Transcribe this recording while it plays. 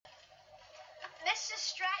Mrs.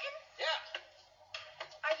 Stratton? Yeah.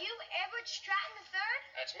 Are you Edward Stratton III?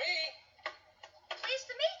 That's me. Pleased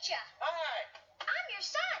to meet you. Hi. I'm your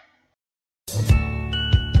son.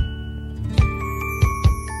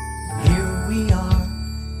 Here we are,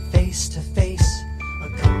 face to face, a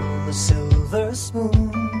couple of silver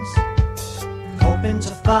spoons, hoping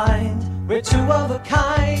to find we're two of a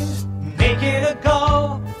kind, make it a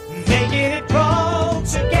go, make it grow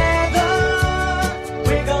together,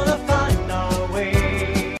 we're gonna find our way.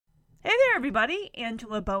 Hey there everybody,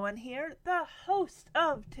 Angela Bowen here, the host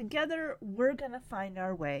of Together We're Gonna Find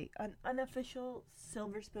Our Way, an unofficial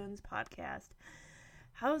Silver Spoons podcast.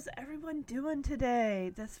 How's everyone doing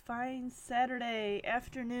today, this fine Saturday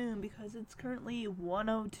afternoon, because it's currently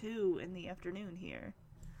 1:02 in the afternoon here.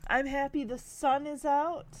 I'm happy the sun is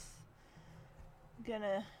out.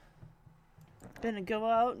 Gonna go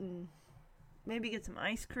out and maybe get some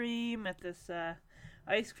ice cream at this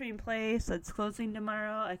ice cream place that's closing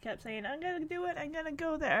tomorrow. I kept saying, I'm gonna do it, I'm gonna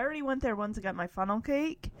go there. I already went there once. I got my funnel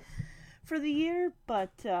cake for the year,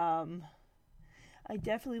 but I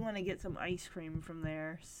definitely want to get some ice cream from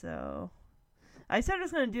there. So I said I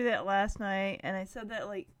was going to do that last night, and I said that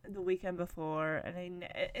like the weekend before, and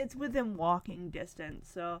it's within walking distance.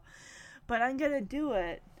 So, but I'm going to do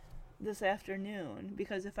it this afternoon,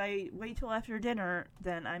 because if I wait till after dinner,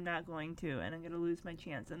 then I'm not going to, and I'm going to lose my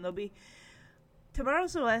chance. And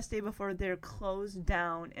tomorrow's the last day before they're closed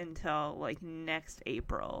down until like next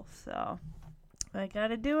April. So I got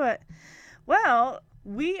to do it. Well,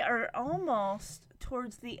 we are almost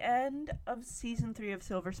towards the end of season 3 of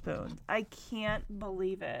Silver Spoons. I can't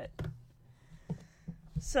believe it.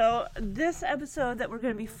 So this episode that we're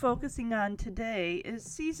going to be focusing on today is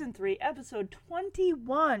season 3, episode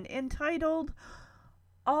 21, entitled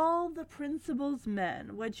All the Principal's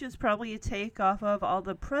Men, which is probably a takeoff of All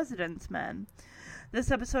the President's Men.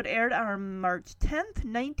 This episode aired on March 10th,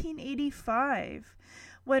 1985.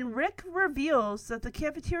 When Rick reveals that the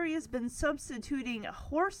cafeteria has been substituting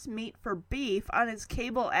horse meat for beef on his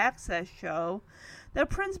cable access show, the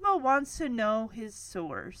principal wants to know his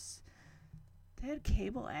source. They had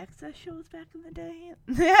cable access shows back in the day?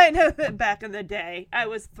 I know that back in the day. I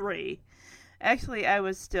was 3. Actually, I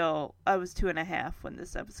was 2.5 when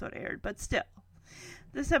this episode aired, but still.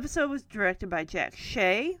 This episode was directed by Jack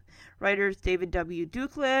Shea, writers David W.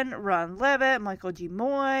 Ducklin, Ron Levitt, Michael G.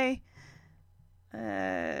 Moy.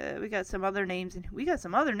 We got some other names in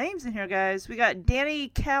here, guys. We got Danny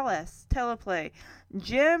Callis, teleplay.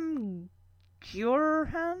 Jim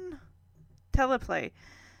Gjorhan, teleplay.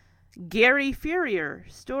 Gary Furrier,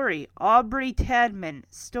 story. Aubrey Tadman,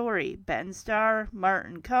 story. Ben Starr,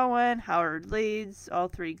 Martin Cohen, Howard Leeds, all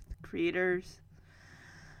 3 creators.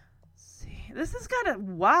 Let's see. This has got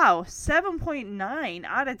 7.9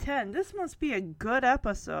 out of 10. This must be a good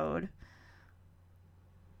episode.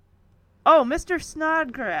 Oh, Mr.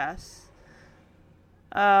 Snodgrass.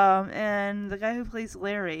 And the guy who plays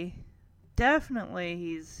Larry.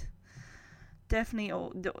 He's definitely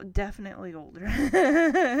older.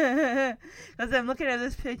 Because I'm looking at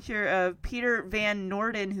this picture of Peter Van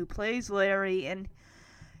Norden, who plays Larry, and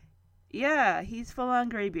yeah, he's full on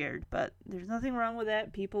graybeard, but there's nothing wrong with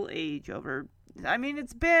that. People age over. I mean,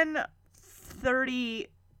 it's been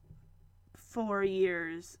 34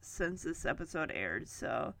 years since this episode aired,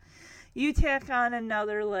 so you tack on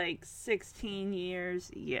another, 16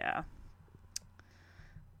 years, yeah.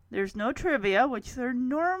 There's no trivia, which there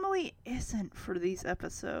normally isn't for these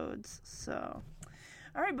episodes, so.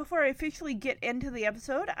 Alright, before I officially get into the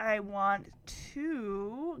episode, I want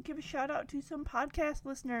to give a shout out to some podcast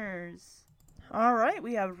listeners. Alright,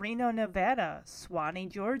 we have Reno, Nevada, Swanee,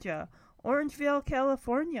 Georgia, Orangevale,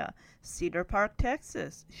 California, Cedar Park,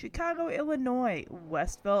 Texas, Chicago, Illinois,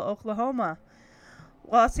 Westville, Oklahoma,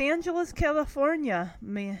 Los Angeles, California,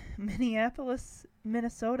 Minneapolis,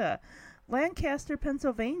 Minnesota, Lancaster,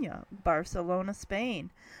 Pennsylvania, Barcelona,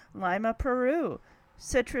 Spain, Lima, Peru,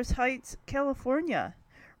 Citrus Heights, California,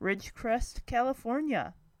 Ridgecrest,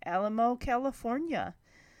 California, Alamo, California,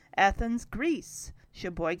 Athens, Greece,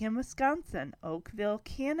 Sheboygan, Wisconsin, Oakville,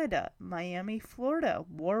 Canada, Miami, Florida,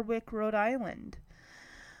 Warwick, Rhode Island,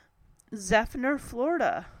 Zephyr,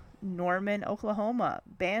 Florida, Norman, Oklahoma,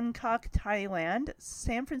 Bangkok, Thailand,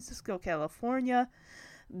 San Francisco, California,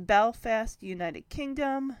 Belfast, United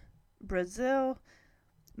Kingdom, Brazil,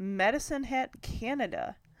 Medicine Hat,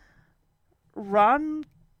 Canada, Ronkonkoma,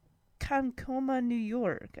 New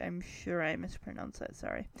York. I'm sure I mispronounced that,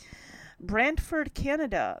 sorry. Brantford,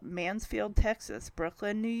 Canada, Mansfield, Texas,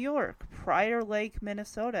 Brooklyn, New York, Prior Lake,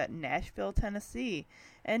 Minnesota, Nashville, Tennessee,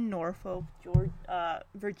 and Norfolk,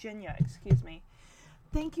 Virginia,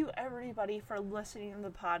 thank you everybody for listening to the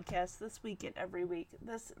podcast this week and every week.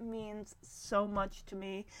 This means so much to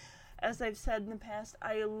me. As I've said in the past,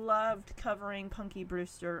 I loved covering Punky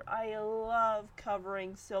Brewster. I love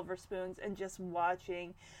covering Silver Spoons and just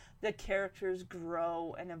watching the characters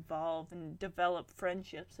grow and evolve and develop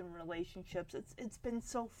friendships and relationships. It's been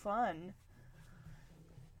so fun.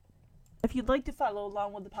 If you'd like to follow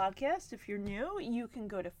along with the podcast, if you're new, you can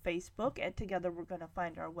go to Facebook at Together We're Gonna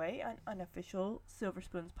Find Our Way, an unofficial Silver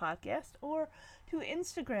Spoons podcast, or to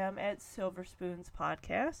Instagram at Silver Spoons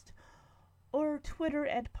Podcast, or Twitter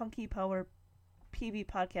at Punky Power PB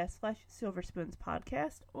Podcast /Silver Spoons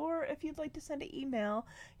Podcast, or if you'd like to send an email,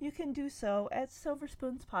 you can do so at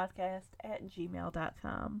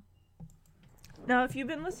silverspoonspodcast@gmail.com. Now, if you've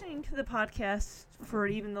been listening to the podcast for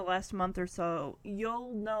even the last month or so,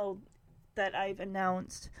 you'll know that I've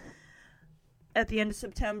announced at the end of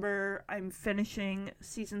September I'm finishing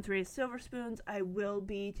season 3 of Silver Spoons. I will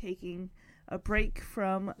be taking a break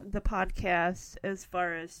from the podcast as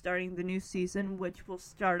far as starting the new season, which will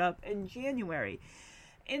start up in January.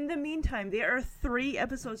 In the meantime, there are 3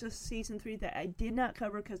 episodes of season 3 that I did not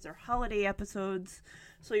cover because they're holiday episodes.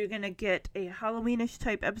 So you're going to get a Halloweenish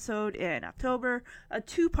type episode in October, a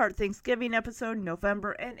 2-part Thanksgiving episode in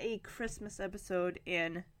November, and a Christmas episode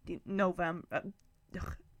in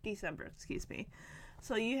December, excuse me.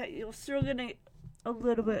 So you're still going to a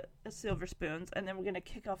little bit of Silver Spoons, and then we're going to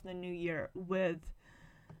kick off the new year with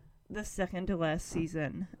the second to last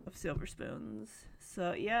season of Silver Spoons.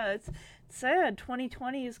 So yeah, it's sad.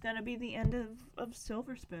 2020 is going to be the end of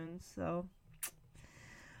Silver Spoons, so...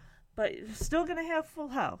 But still going to have Full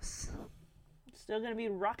House. Still going to be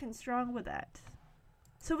rocking strong with that.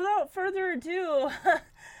 So without further ado,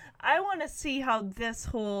 I want to see how this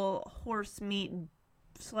whole horse meat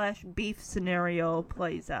 / beef scenario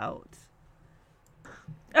plays out.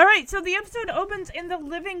 Alright, so the episode opens in the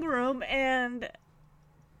living room, and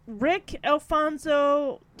Rick,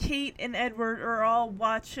 Alfonso, Kate, and Edward are all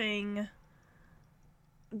watching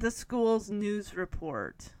the school's news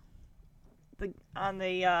report on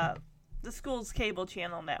the school's cable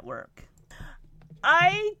channel network.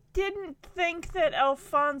 I didn't think that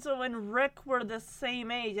Alfonso and Rick were the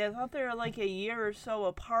same age. I thought they were like a year or so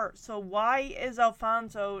apart. So why is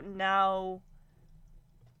Alfonso now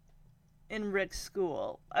in Rick's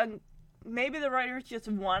school? Maybe the writers just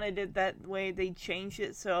wanted it that way. They changed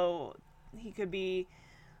it so he could be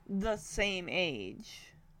the same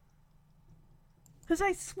age. Because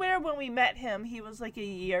I swear when we met him, he was like a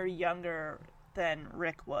year younger than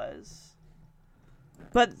Rick was.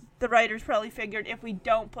 But the writers probably figured if we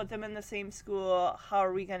don't put them in the same school, how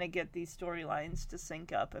are we going to get these storylines to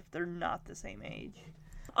sync up if they're not the same age?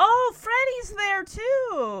 Oh, Freddy's there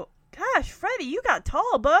too! Gosh, Freddy, you got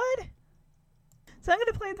tall, bud! So I'm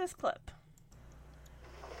going to play this clip.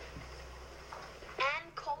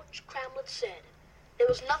 And Coach Cramlett said there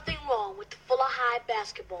was nothing wrong with the Fuller High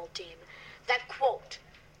basketball team. That, quote,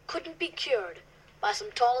 couldn't be cured by some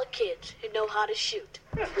taller kids who know how to shoot.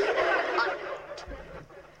 Unquote.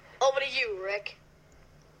 Over to you, Rick.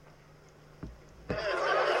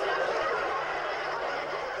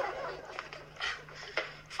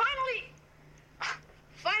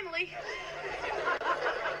 Finally.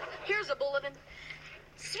 Here's a bulletin.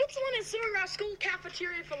 Switzerland is suing our school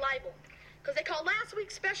cafeteria for libel because they call last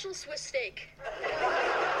week's special Swiss steak.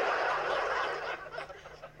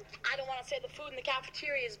 I don't want to say the food in the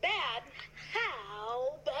cafeteria is bad.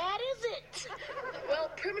 How bad is it? Well,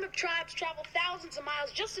 primitive tribes travel thousands of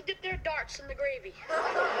miles just to dip their darts in the gravy.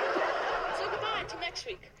 So goodbye until next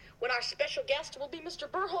week, when our special guest will be Mr.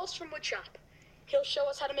 Burholz from Woodshop. He'll show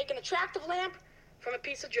us how to make an attractive lamp from a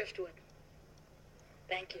piece of driftwood.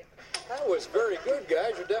 Thank you. That was very good,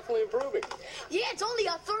 guys. You're definitely improving. Yeah, it's only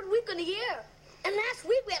our 3rd week in the year. And last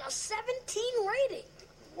week we had a 17 rating.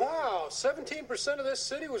 Wow, 17% of this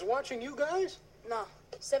city was watching you guys? No,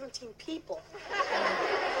 17 people.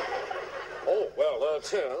 Oh, well,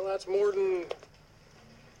 that's more than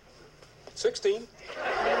 16.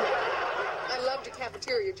 I love the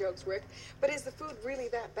cafeteria jokes, Rick. But is the food really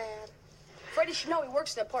that bad? Freddie should know he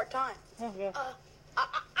works there part-time. Oh, yeah.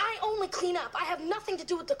 I only clean up. I have nothing to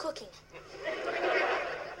do with the cooking.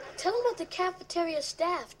 Tell him what the cafeteria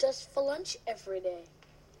staff does for lunch every day.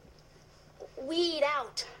 We eat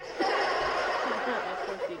out.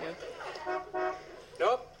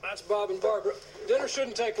 Nope, that's Bob and Barbara. Dinner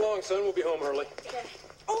shouldn't take long, son. We'll be home early. Okay.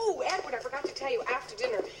 Oh, Edward, I forgot to tell you, after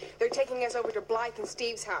dinner, they're taking us over to Blythe and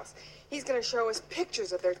Steve's house. He's going to show us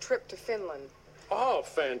pictures of their trip to Finland. Oh,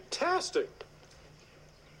 fantastic.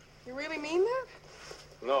 You really mean that?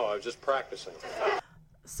 No, I was just practicing.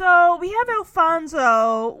 So we have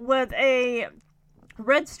Alfonso with a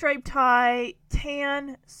red striped tie,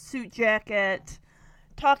 tan suit jacket,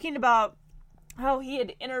 talking about how he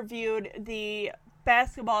had interviewed the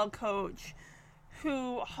basketball coach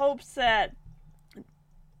who hopes that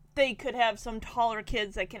they could have some taller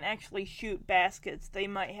kids that can actually shoot baskets. They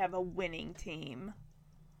might have a winning team.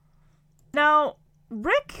 Now,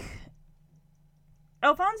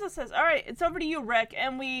 Alfonso says, all right, it's over to you, Rick.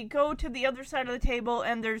 And we go to the other side of the table,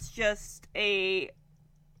 and there's just a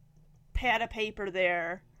pad of paper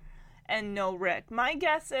there and no Rick. My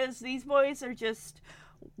guess is these boys are just,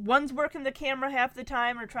 one's working the camera half the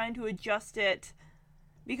time or trying to adjust it,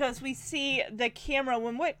 because we see the camera,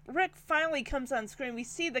 when Rick finally comes on screen, we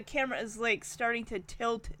see the camera is like starting to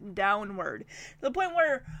tilt downward to the point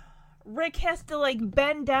where Rick has to like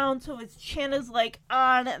bend down so his chin is like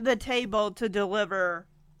on the table to deliver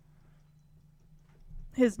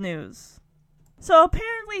his news. So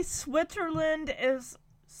apparently Switzerland is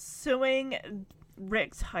suing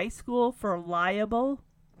Rick's high school for libel.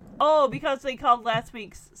 Oh, because they called last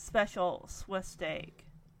week's special Swiss steak.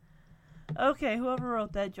 Okay, whoever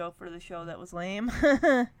wrote that joke for the show, that was lame.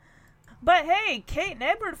 But hey, Kate and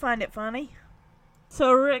Edward find it funny.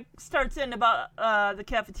 So Rick starts in about the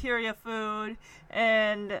cafeteria food,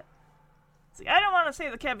 and it's like, I don't want to say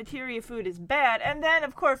the cafeteria food is bad. And then,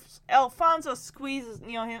 of course, Alfonso squeezes,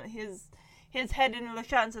 his head into the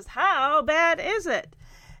shot and says, how bad is it?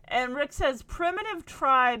 And Rick says, primitive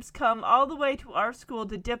tribes come all the way to our school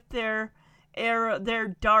to dip their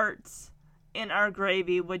darts in our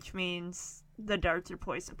gravy, which means the darts are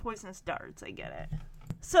poisonous darts. I get it.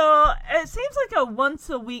 So it seems like a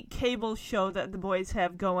once-a-week cable show that the boys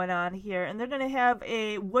have going on here, and they're going to have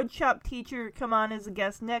a woodshop teacher come on as a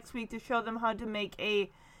guest next week to show them how to make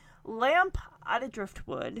a lamp out of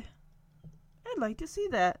driftwood. I'd like to see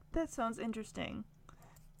that. That sounds interesting.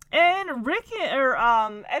 And Edward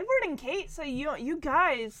and Kate say, you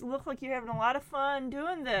guys look like you're having a lot of fun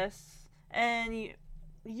doing this, and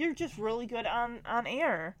you're just really good on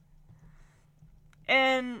air.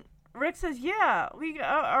 And Rick says, yeah, we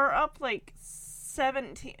are up like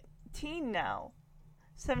 17 now.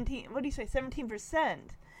 17, what do you say, 17%?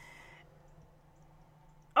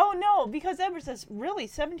 Oh, no, because Edward says, really,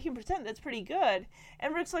 17%, that's pretty good.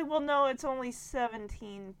 And Rick's like, well, no, it's only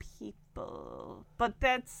 17 people. But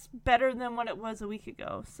that's better than what it was a week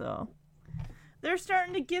ago, so. They're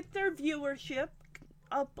starting to get their viewership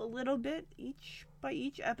up a little bit by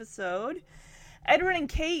each episode. Edward and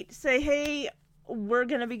Kate say, hey, we're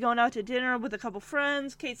going to be going out to dinner with a couple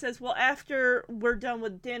friends. Kate says, well, after we're done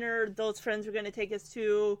with dinner, those friends are going to take us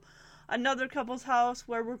to another couple's house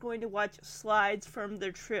where we're going to watch slides from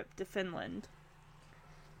their trip to Finland.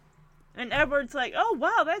 And Edward's like, oh,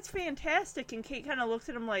 wow, that's fantastic. And Kate kind of looks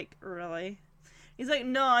at him like, really? He's like,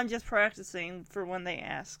 no, I'm just practicing for when they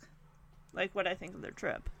ask, like, what I think of their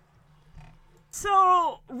trip.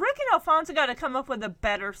 So Rick and Alfonso got to come up with a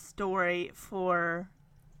better story for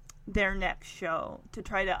their next show to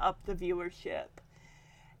try to up the viewership.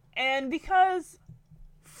 And because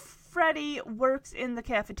Freddie works in the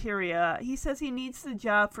cafeteria, he says he needs the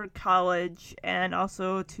job for college and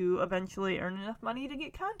also to eventually earn enough money to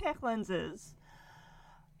get contact lenses.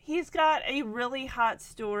 He's got a really hot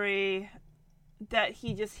story that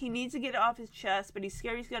he needs to get off his chest, but he's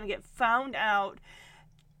scared he's going to get found out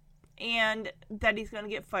and that he's going to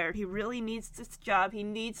get fired. He really needs this job. He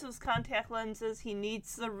needs those contact lenses. He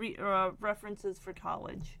needs the references for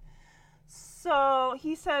college. So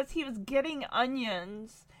he says he was getting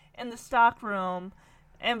onions in the stock room,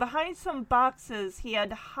 and behind some boxes he had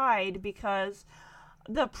to hide because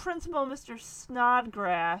the principal, Mr.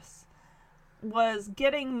 Snodgrass, was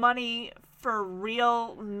getting money for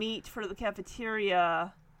real meat for the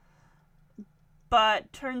cafeteria,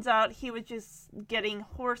 but turns out he was just getting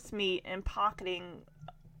horse meat and pocketing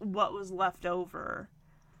what was left over.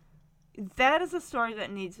 That is a story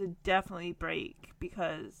that needs to definitely break,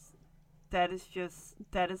 because that is just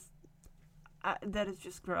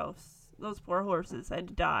gross. Those poor horses had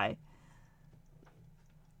to die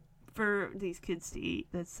for these kids to eat.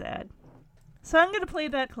 That's sad. So I'm going to play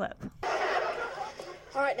that clip.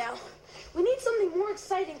 All right, now, we need something more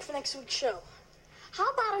exciting for next week's show. How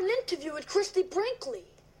about an interview with Christy Brinkley?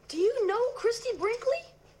 Do you know Christy Brinkley?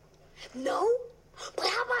 No? But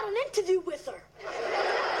how about an interview with her?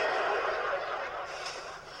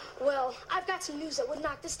 Well, I've got some news that would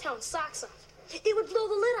knock this town's socks off. It would blow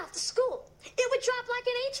the lid off the school. It would drop like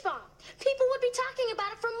an H-bomb. People would be talking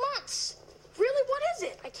about it for months. Really, what is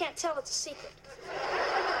it? I can't tell. It's a secret.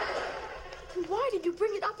 Then why did you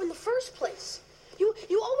bring it up in the first place?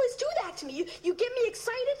 You always do that to me. You get me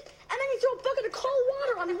excited, and then you throw a bucket of cold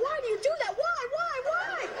water on me. Why do you do that? Why?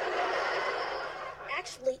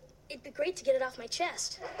 Actually, it'd be great to get it off my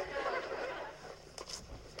chest.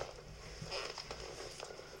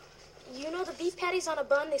 You know the beef patties on a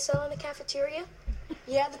bun they sell in the cafeteria?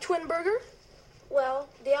 Yeah, the twin burger? Well,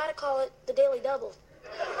 they ought to call it the Daily Double.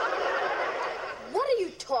 What are you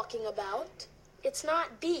talking about? It's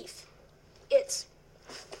not beef. It's...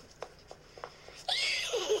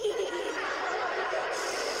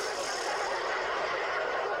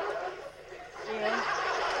 Yeah.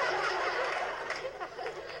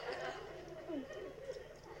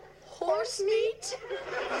 Horse meat?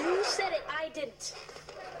 You said it, I didn't.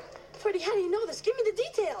 Freddie, how do you know this? Give me the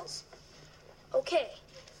details. Okay.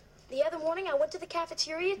 The other morning, I went to the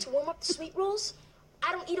cafeteria to warm up the sweet rolls.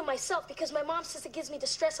 I don't eat them myself because my mom says it gives me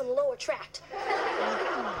distress on the lower tract.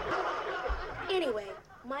 Anyway,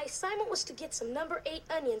 my assignment was to get some number 8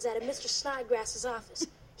 onions out of Mr. Snodgrass's office.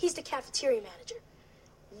 He's the cafeteria manager.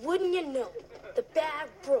 Wouldn't you know, the bag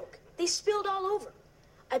broke. They spilled all over.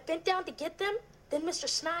 I bent down to get them. Then Mr.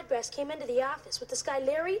 Snodgrass came into the office with this guy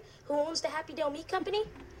Larry, who owns the Happy Dale Meat Company.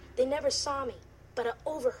 They never saw me, but I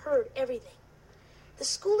overheard everything. The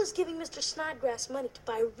school is giving Mr. Snodgrass money to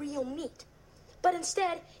buy real meat. But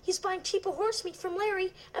instead, he's buying cheaper horse meat from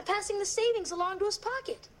Larry and passing the savings along to his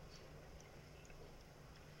pocket.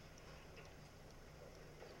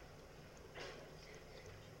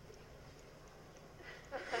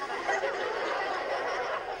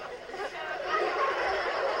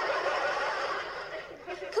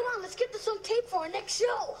 Come on, let's get this on tape for our next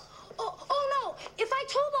show. Oh no, if I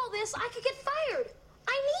told all this, I could get fired.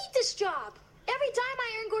 I need this job. Every dime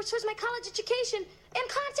I earn goes towards my college education and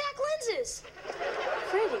contact lenses.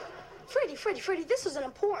 Freddie, this is an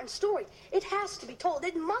important story. It has to be told.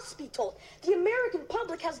 It must be told. The American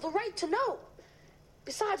public has the right to know.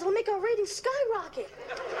 Besides, it'll make our ratings skyrocket.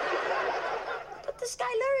 But this guy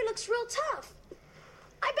Larry looks real tough.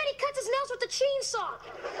 I bet he cuts his nails with a chainsaw.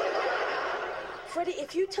 Freddie,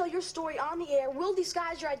 if you tell your story on the air, we'll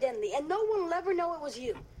disguise your identity, and no one will ever know it was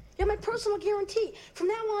you. You're my personal guarantee. From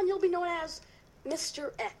now on, you'll be known as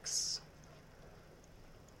Mr. X.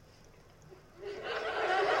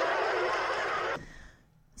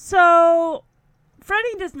 So,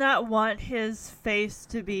 Freddie does not want his face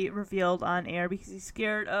to be revealed on air because he's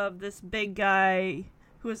scared of this big guy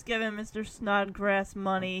who was giving Mr. Snodgrass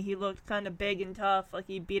money. He looked kind of big and tough, like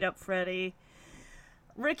he beat up Freddie.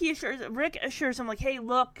 Rick assures him, like, hey,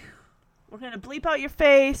 look, we're going to bleep out your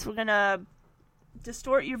face. We're going to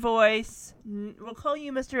distort your voice. We'll call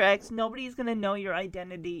you Mr. X. Nobody's going to know your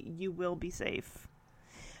identity. You will be safe.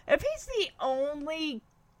 If he's the only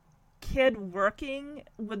kid working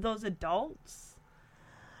with those adults,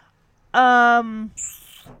 wow,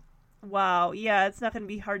 yeah, it's not going to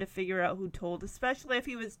be hard to figure out who told, especially if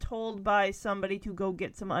he was told by somebody to go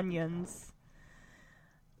get some onions.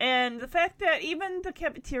 And the fact that even the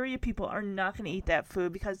cafeteria people are not going to eat that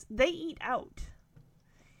food because they eat out.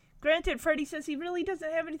 Granted, Freddie says he really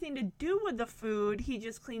doesn't have anything to do with the food. He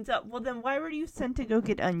just cleans up. Well, then why were you sent to go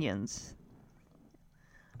get onions?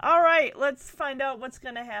 All right, let's find out what's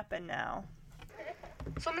going to happen now.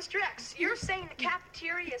 So, Mr. X, you're saying the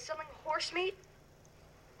cafeteria is selling horse meat?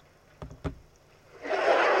 You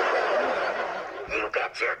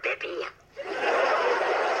got your bippy.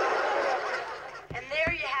 And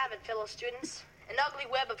there you have it, fellow students. An ugly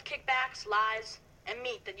web of kickbacks, lies, and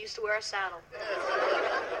meat that used to wear a saddle.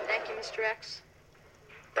 Thank you, Mr. X.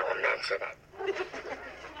 Don't mention it.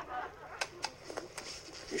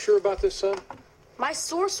 You sure about this, son? My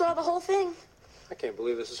source saw the whole thing. I can't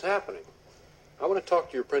believe this is happening. I want to talk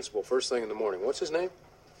to your principal first thing in the morning. What's his name?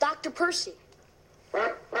 Dr. Percy.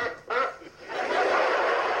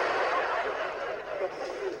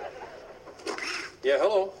 Yeah,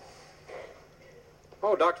 hello.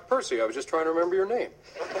 Oh, Dr. Percy, I was just trying to remember your name.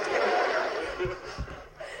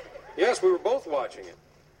 Yes, we were both watching it.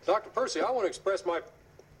 Dr. Percy, I want to express my...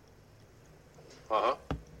 Uh-huh.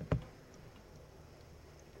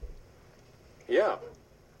 Yeah.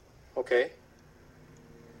 Okay.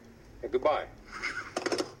 Hey, goodbye.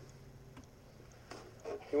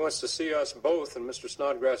 He wants to see us both in Mr.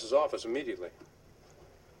 Snodgrass's office immediately.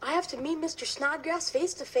 I have to meet Mr. Snodgrass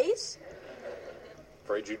face to face?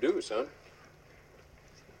 Afraid you do, son.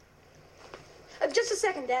 Just a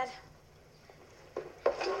second, Dad.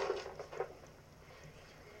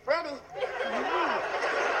 Ready?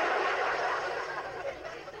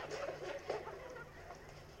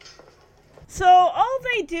 So all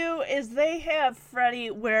they do is they have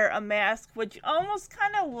Freddie wear a mask, which almost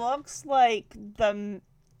kind of looks like the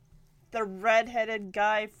redheaded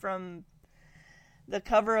guy from the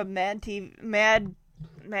cover of Mad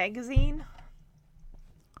Magazine.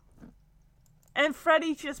 And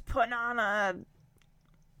Freddie's just putting on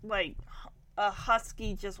like a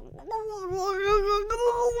husky, just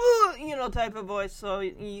type of voice, so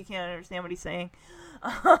you can't understand what he's saying.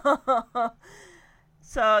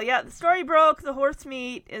 So yeah, the story broke. The horse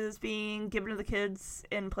meat is being given to the kids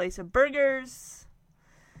in place of burgers.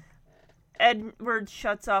 Edward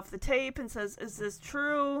shuts off the tape and says, "Is this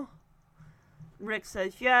true?" Rick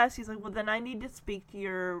says yes. He's like, "Well, then I need to speak to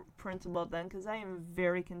your principal then, because I am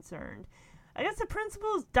very concerned." I guess the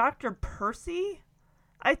principal is Dr. Percy?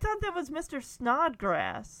 I thought that was Mr.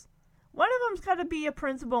 Snodgrass. One of them's got to be a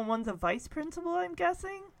principal and one's a vice principal, I'm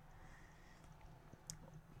guessing.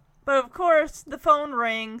 But of course, the phone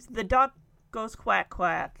rings. The duck goes quack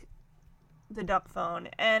quack. The duck phone.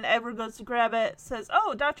 And Edward goes to grab it. Says,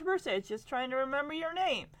 "Oh, Dr. Percy, I was just trying to remember your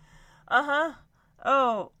name." Uh-huh.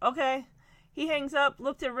 "Oh, okay." He hangs up,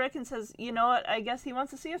 looked at Rick, and says, "You know what? I guess he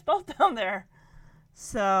wants to see us both down there."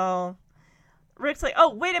 So Rick's like,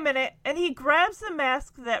 "Oh, wait a minute." And he grabs the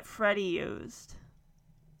mask that Freddy used.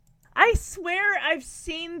 I swear I've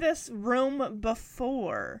seen this room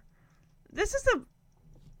before. This is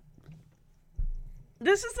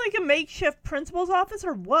like a makeshift principal's office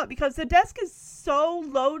or what? Because the desk is so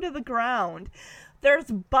low to the ground. There's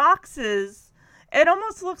boxes. It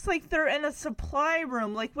almost looks like they're in a supply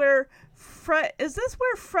room. Like where is this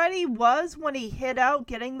where Freddy was when he hid out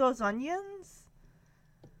getting those onions?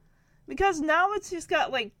 Because now it's just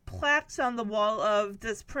got like plaques on the wall of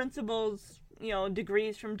this principal's,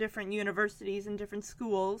 degrees from different universities and different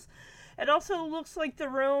schools. It also looks like the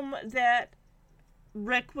room that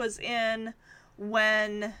Rick was in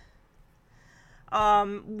when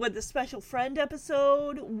with the Special Friend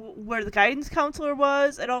episode where the guidance counselor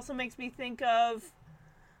was. It also makes me think of,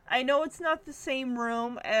 I know it's not the same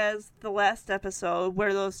room as the last episode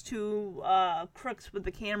where those two crooks with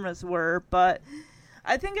the cameras were, but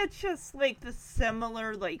I think it's just like the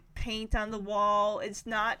similar like paint on the wall. It's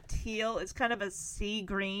not teal, it's kind of a sea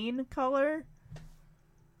green color,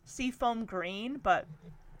 seafoam green, but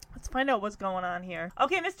let's find out what's going on here.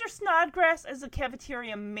 Okay, Mr. Snodgrass is the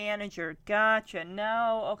cafeteria manager. Gotcha.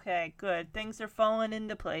 Now, okay, good. Things are falling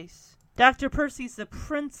into place. Dr. Percy's the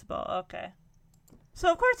principal. Okay.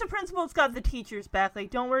 So, of course, the principal's got the teachers back. Like,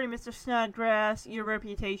 don't worry, Mr. Snodgrass. Your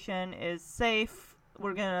reputation is safe.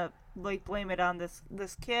 We're gonna, blame it on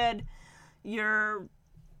this kid. Your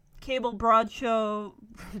cable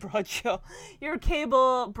your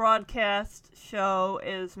cable broadcast show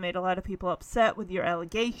has made a lot of people upset with your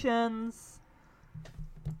allegations.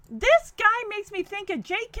 This guy makes me think of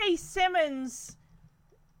J.K. Simmons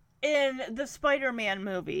in the Spider-Man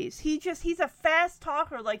movies. He's a fast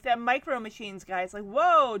talker, like that Micro Machines guy. It's like,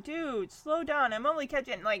 whoa, dude, slow down. I'm only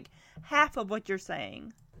catching half of what you're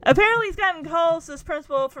saying. Apparently he's gotten calls, this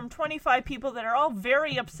principal, from 25 people that are all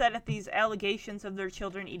very upset at these allegations of their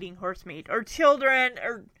children eating horse meat. Or children,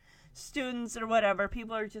 or students, or whatever.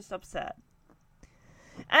 People are just upset.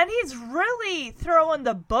 And he's really throwing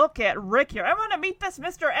the book at Rick here. I want to meet this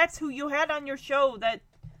Mr. X who you had on your show that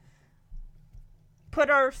put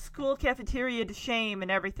our school cafeteria to shame and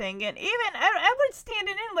everything. And even Edward's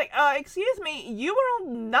standing in like, excuse me, you will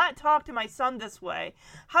not talk to my son this way.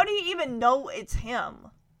 How do you even know it's him?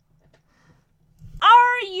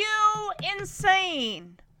 Are you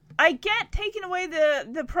insane? I get taking away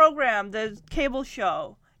the program, the cable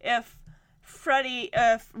show, if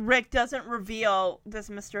Rick doesn't reveal this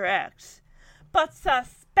Mr. X. But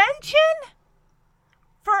suspension?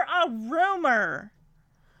 For a rumor?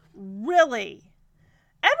 Really?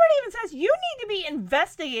 Edward even says, you need to be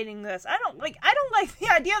investigating this. I don't like the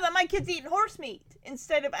idea that my kid's eating horse meat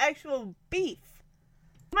instead of actual beef.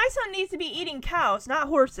 My son needs to be eating cows, not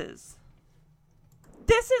horses.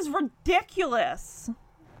 This is ridiculous.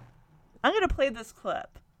 I'm going to play this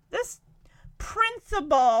clip. This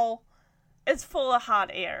principal is full of hot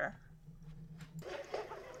air.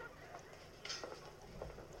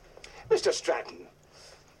 Mr. Stratton,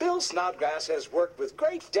 Bill Snodgrass has worked with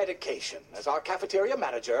great dedication as our cafeteria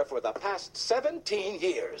manager for the past 17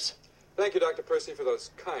 years. Thank you, Dr. Percy, for those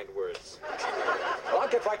kind words. Well, I'll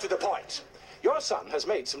get right to the point. Your son has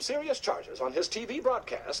made some serious charges on his TV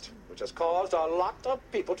broadcast, which has caused a lot of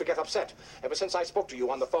people to get upset. Ever since I spoke to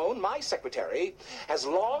you on the phone, my secretary has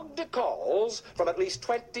logged calls from at least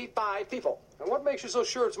 25 people. And what makes you so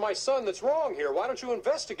sure it's my son that's wrong here? Why don't you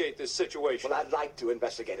investigate this situation? Well, I'd like to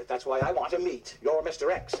investigate it. That's why I want to meet your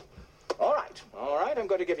Mr. X. All right. I'm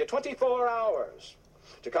going to give you 24 hours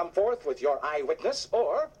to come forth with your eyewitness,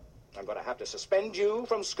 or I'm going to have to suspend you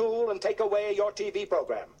from school and take away your TV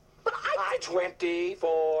program. But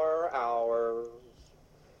 24 hours.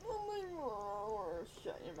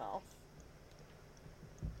 Shut your mouth.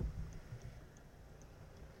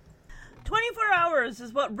 24 hours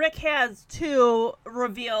is what Rick has to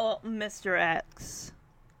reveal Mr. X.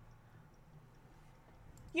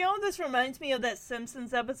 You know, this reminds me of that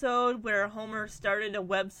Simpsons episode where Homer started a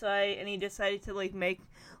website and he decided to,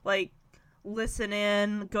 listen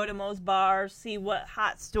in, go to Moe's bar, see what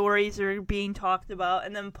hot stories are being talked about,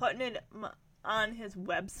 and then putting it on his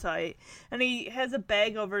website. And he has a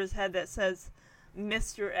bag over his head that says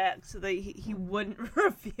Mr. X so that he wouldn't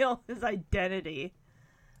reveal his identity.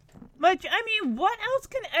 Which, I mean, what else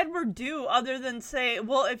can Edward do other than say,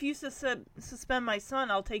 well, if you suspend my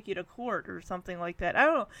son, I'll take you to court or something like that? I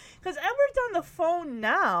don't know. Because Edward's on the phone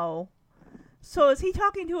now. So is he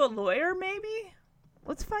talking to a lawyer, maybe?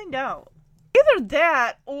 Let's find out. Either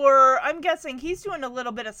that, or I'm guessing he's doing a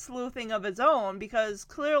little bit of sleuthing of his own, because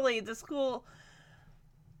clearly the school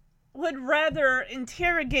would rather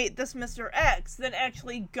interrogate this Mr. X than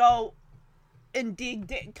actually go and dig.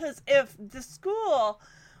 Because if the school,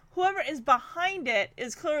 whoever is behind it,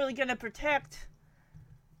 is clearly going to protect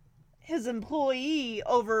his employee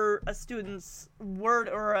over a student's word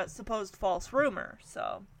or a supposed false rumor.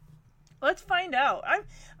 So let's find out. I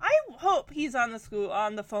hope he's on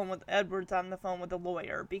the phone with Edward's on the phone with the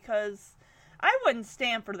lawyer, because I wouldn't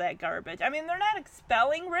stand for that garbage. I mean, they're not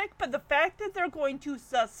expelling Rick, but the fact that they're going to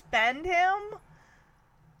suspend him,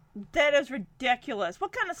 that is ridiculous.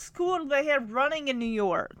 What kind of school do they have running in New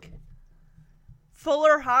York?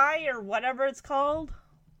 Fuller High or whatever it's called?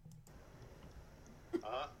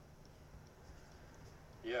 Uh-huh.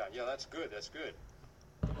 Yeah, that's good.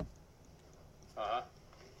 Uh-huh.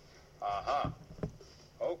 Uh-huh.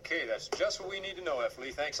 Okay, that's just what we need to know, F.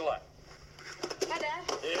 Lee. Thanks a lot. Hi, Dad.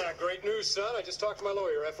 Yeah, great news, son. I just talked to my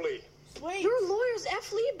lawyer, F. Lee. Sweet. Your lawyer's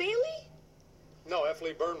F. Lee Bailey? No, F.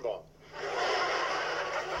 Lee Birnbaum.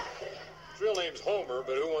 His real name's Homer,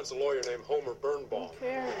 but who wants a lawyer named Homer Birnbaum?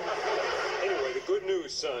 Anyway, the good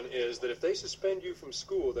news, son, is that if they suspend you from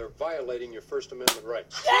school, they're violating your First Amendment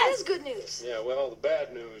rights. That is good news. Yeah, well, the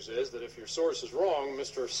bad news is that if your source is wrong,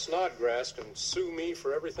 Mr. Snodgrass can sue me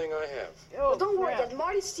for everything I have. Well, don't worry, Dad.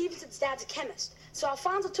 Marty Stevenson's dad's a chemist. So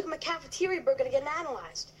Alfonso took him a cafeteria burger to get it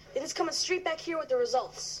analyzed. Then he's coming straight back here with the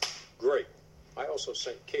results. Great. I also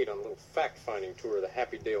sent Kate on a little fact-finding tour of the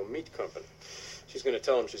Happy Dale Meat Company. She's going to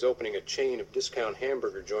tell him she's opening a chain of discount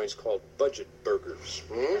hamburger joints called Budget Burgers.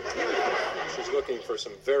 She's looking for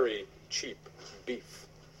some very cheap beef.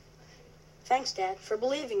 Thanks, Dad, for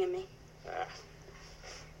believing in me.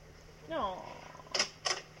 No.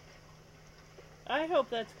 I hope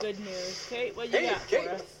that's good news. Kate, what you got Kate, for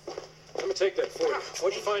us? Let me take that for you.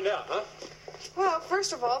 What'd you find out, huh? Well,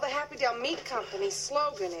 first of all, the Happydale Meat Company's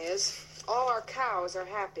slogan is, all our cows are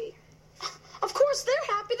happy. Of course they're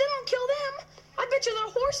happy. They don't kill them. I bet you their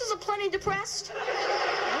horses are plenty depressed.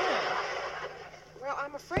 Well,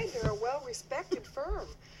 I'm afraid they're a well-respected firm.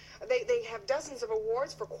 They have dozens of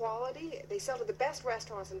awards for quality. They sell to the best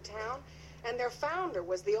restaurants in town. And their founder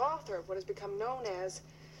was the author of what has become known as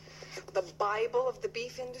the Bible of the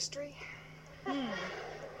beef industry.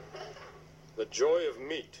 The Joy of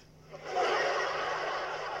Meat.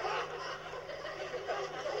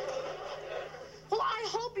 Well, I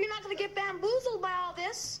hope you're not going to get bamboozled by all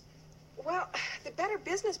this. Well, the Better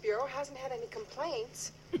Business Bureau hasn't had any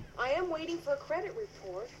complaints. I am waiting for a credit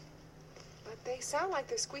report, but they sound like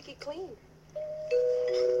they're squeaky clean.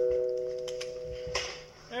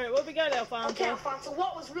 All right, what we got, Alfonso? Okay, Alfonso,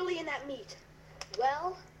 what was really in that meat?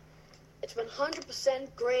 Well, it's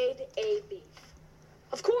 100% grade A beef.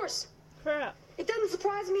 Of course. Crap. It doesn't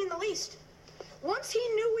surprise me in the least. Once he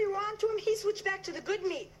knew we were onto him, he switched back to the good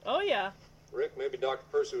meat. Oh, yeah. Rick, maybe Dr.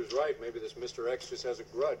 Percy was right. Maybe this Mr. X just has a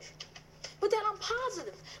grudge. But Dad, I'm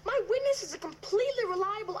positive. My witness is a completely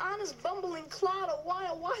reliable, honest, bumbling clod.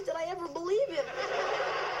 Oh, why did I ever believe him?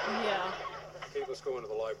 Yeah. Kate, let's go into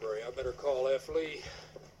the library. I better call F. Lee.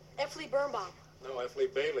 F. Lee Birnbaum. No, F. Lee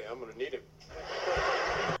Bailey. I'm going to need him.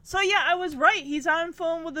 So, yeah, I was right. He's on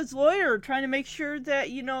phone with his lawyer trying to make sure that,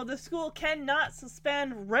 the school cannot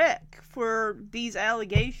suspend Rick for these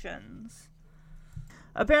allegations.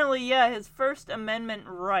 Apparently, yeah, his First Amendment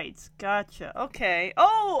rights. Gotcha. Okay.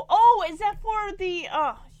 Oh, is that for the,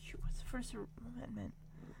 what's the First Amendment?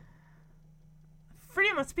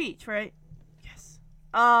 Freedom of speech, right? Yes.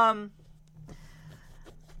 The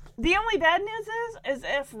only bad news is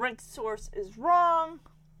if Rick's source is wrong,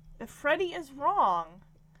 if Freddie is wrong,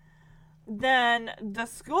 then the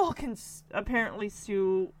school can apparently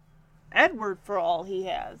sue Edward for all he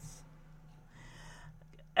has.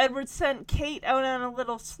 Edward sent Kate out on a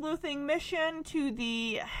little sleuthing mission to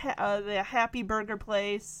the Happy Burger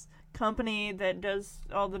Place company that does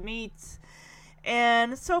all the meats.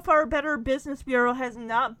 And so far, Better Business Bureau has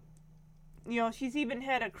not she's even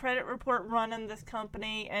had a credit report run on this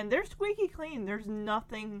company, and they're squeaky clean. There's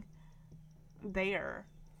nothing there.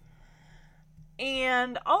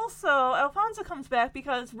 And also, Alfonso comes back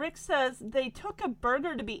because Rick says they took a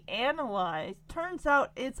burger to be analyzed. Turns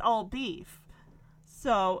out it's all beef.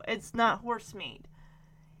 So, it's not horse meat.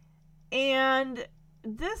 And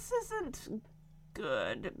this isn't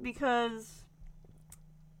good because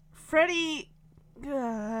Freddy,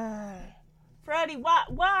 why, Freddy,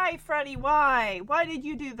 why? Why did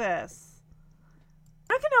you do this?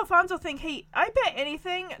 Rick and Alfonso think, hey, I bet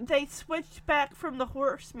anything they switched back from the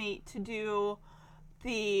horse meat to do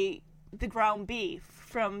the ground beef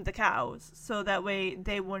from the cows, so that way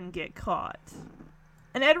they wouldn't get caught.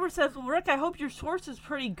 And Edward says, well, Rick, I hope your source is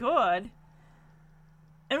pretty good.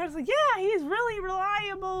 And Rick's like, yeah, he's really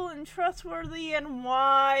reliable and trustworthy, and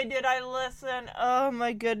why did I listen? Oh,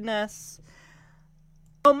 my goodness.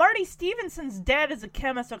 Oh, Marty Stevenson's dad is a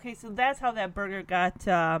chemist. Okay, so that's how that burger got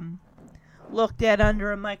looked at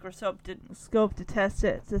under a microscope to test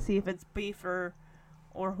it, to see if it's beef or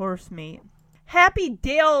horse meat. Happy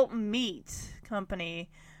Dale Meat Company.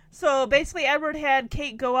 So basically, Edward had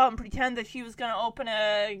Kate go out and pretend that she was going to open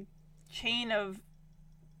a chain of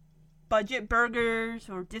budget burgers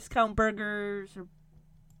or discount burgers, or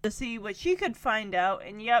to see what she could find out.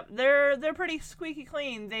 And yep, they're pretty squeaky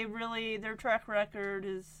clean. Their track record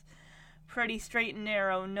is pretty straight and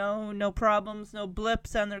narrow. No problems, no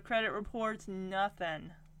blips on their credit reports,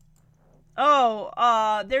 nothing.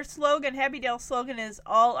 Oh, their slogan, Happy Dale's slogan is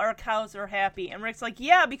all our cows are happy. And Rick's like,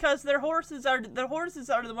 yeah, because their horses are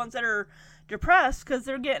the ones that are depressed because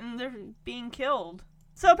they're being killed.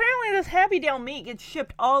 So apparently this Happy Dale meat gets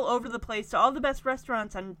shipped all over the place to all the best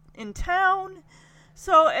restaurants in town.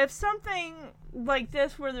 So if something like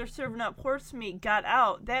this where they're serving up horse meat got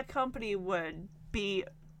out, that company would be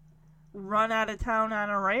run out of town on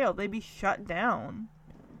a rail. They'd be shut down.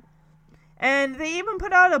 And they even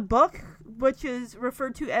put out a book which is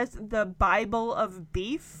referred to as the Bible of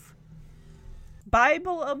Beef.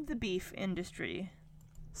 Bible of the beef industry.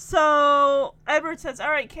 So Edward says, all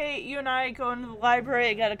right, Kate, you and I go into the library.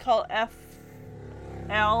 I gotta call F.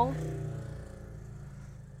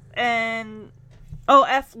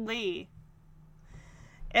 Lee.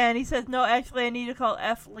 And he says, no, actually, I need to call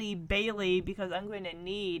F. Lee Bailey because I'm going to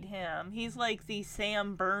need him. He's like the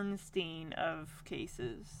Sam Bernstein of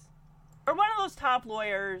cases. Or one of those top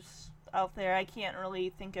lawyers out there. I can't really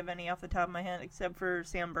think of any off the top of my head except for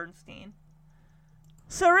Sam Bernstein.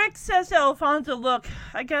 So Rick says to Alfonso, look,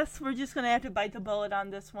 I guess we're just going to have to bite the bullet on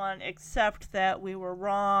this one, except that we were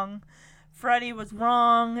wrong. Freddy was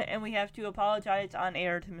wrong, and we have to apologize on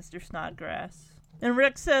air to Mr. Snodgrass. And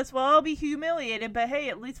Rick says, well, I'll be humiliated, but hey,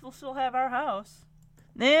 at least we'll still have our house.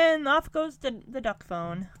 Then off goes the duck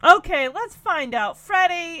phone. Okay, let's find out.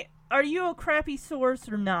 Freddy, are you a crappy source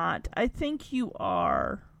or not? I think you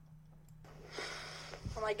are.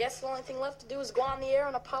 Well, I guess the only thing left to do is go on the air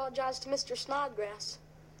and apologize to Mr. Snodgrass.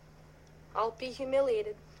 I'll be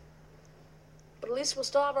humiliated. But at least we'll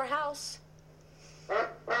still have our house.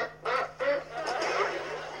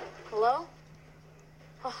 Hello?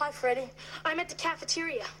 Oh, hi, Freddy. I'm at the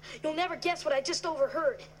cafeteria. You'll never guess what I just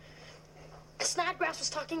overheard. Snodgrass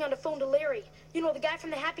was talking on the phone to Larry. You know, the guy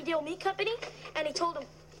from the Happy Dale Meat Company? And he told him,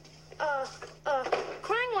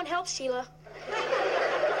 crying won't help, Sheila.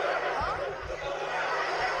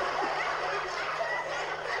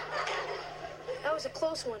 That was a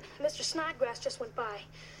close one. Mr. Snodgrass just went by.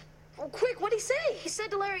 Oh, quick, what'd he say? He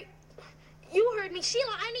said to Larry, you heard me,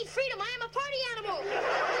 Sheila, I need freedom. I am a party animal.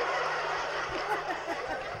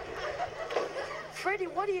 Freddy,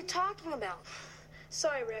 what are you talking about?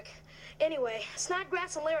 Sorry, Rick. Anyway,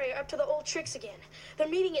 Snodgrass and Larry are up to the old tricks again. They're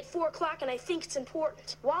meeting at 4 o'clock, and I think it's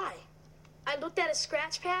important. Why? I looked at his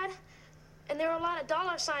scratch pad, and there are a lot of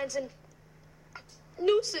dollar signs and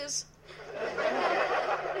nooses.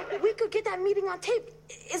 We could get that meeting on tape.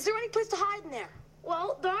 Is there any place to hide in there?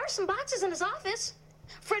 Well, there are some boxes in his office.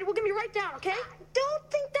 Freddy, we'll give you right down, okay?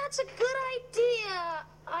 Don't think that's a good idea.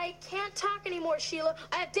 I can't talk anymore, Sheila.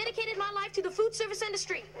 I have dedicated my life to the food service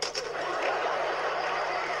industry.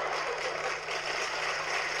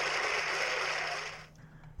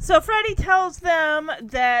 So Freddy tells them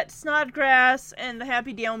that Snodgrass and the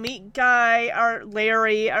Happy Dale Meat guy,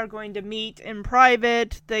 Larry, are going to meet in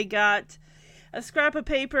private. They got a scrap of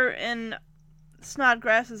paper in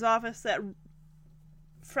Snodgrass's office that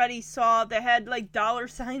Freddy saw that had like dollar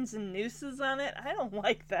signs and nooses on it. I don't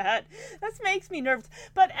like that. That makes me nervous.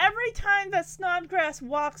 But every time that Snodgrass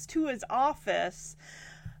walks to his office,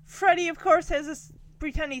 Freddy, of course, has this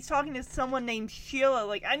pretend he's talking to someone named Sheila.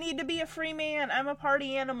 Like, I need to be a free man. I'm a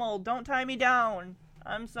party animal. Don't tie me down.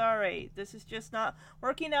 I'm sorry. This is just not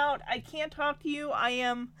working out. I can't talk to you. I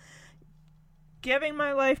am giving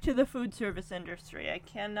my life to the food service industry. I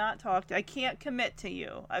cannot talk to... I can't commit to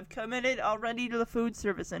you. I've committed already to the food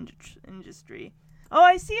service industry. Oh,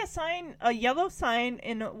 I see a sign, a yellow sign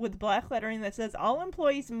with black lettering that says all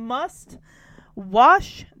employees must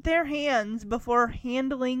wash their hands before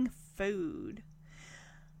handling food.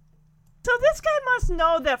 So this guy must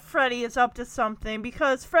know that Freddy is up to something,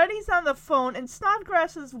 because Freddy's on the phone and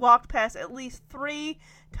Snodgrass has walked past at least 3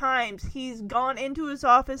 times. He's gone into his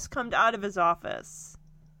office, come out of his office.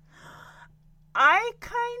 I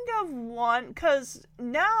kind of want, because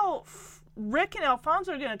now Rick and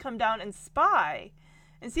Alfonso are going to come down and spy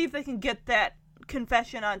and see if they can get that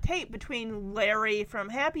confession on tape between Larry from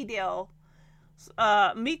Happy Dale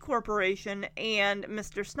Meat Corporation and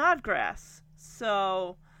Mr. Snodgrass.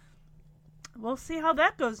 So we'll see how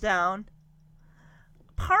that goes down.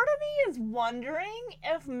 Part of me is wondering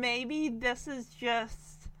if maybe this is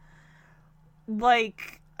just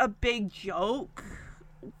like a big joke.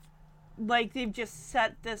 Like they've just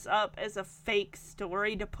set this up as a fake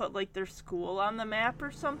story to put like their school on the map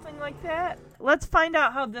or something like that. Let's find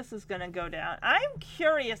out how this is going to go down. I'm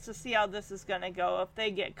curious to see how this is going to go. If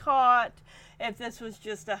they get caught, if this was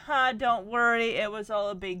just don't worry, it was all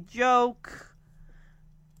a big joke.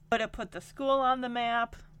 But it put the school on the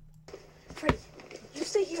map. Freddy, you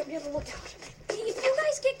stay here and be on the lookout. If you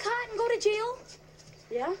guys get caught and go to jail,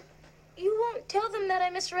 Yeah? you won't tell them that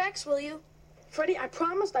I'm Mr. X, will you? Freddy, I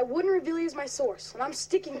promised I wouldn't reveal you as my source, and I'm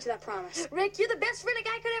sticking to that promise. Rick, you're the best friend a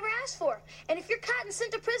guy could ever ask for. And if you're caught and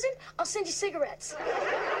sent to prison, I'll send you cigarettes.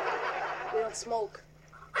 We don't smoke.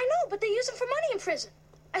 I know, but they use them for money in prison.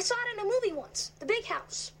 I saw it in a movie once, The Big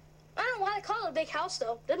House. I don't know why they call it a big house,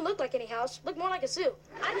 though. Didn't look like any house. Looked more like a zoo.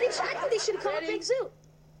 I think they should have called it a big zoo.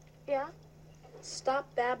 Yeah? Stop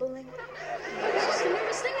babbling. It's just the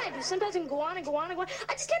nervous thing I do. Sometimes I can go on and go on and go on.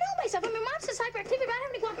 I just can't help myself. I mean, Mom says hyperactivity, but I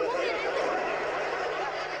don't have any guacamole and anything.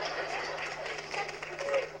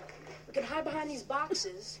 We can hide behind these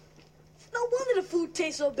boxes. No wonder the food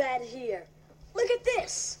tastes so bad here. Look at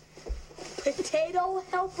this. Potato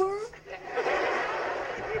helper.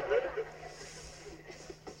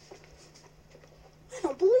 I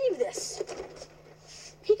don't believe this.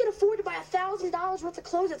 He can afford to buy $1,000 worth of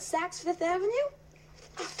clothes at Saks Fifth Avenue?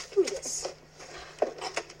 Give me this.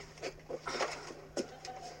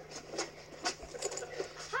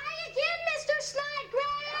 Hi again, Mr.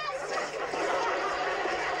 Snodgrass!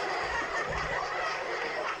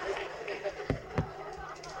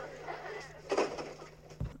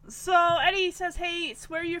 So Eddie says, hey,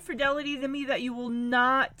 swear your fidelity to me that you will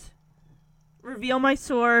not reveal my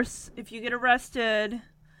source. If you get arrested,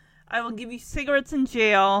 I will give you cigarettes in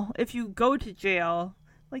jail. If you go to jail,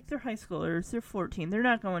 like they're high schoolers, they're 14, they're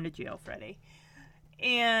not going to jail, Freddy.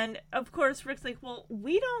 And of course, Rick's like, well,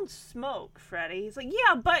 we don't smoke, Freddy. He's like,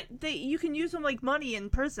 yeah, but you can use them like money in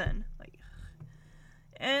prison. Like,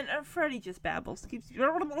 and Freddy just babbles, keeps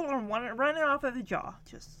running off at the jaw.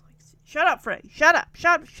 Just like, shut up, Freddy, shut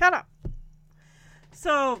up.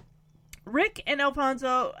 So Rick and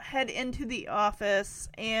Alfonso head into the office,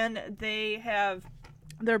 and they have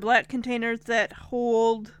their black containers that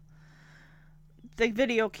hold the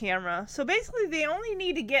video camera. So basically, they only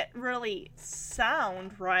need to get really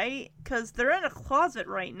sound, right? Because they're in a closet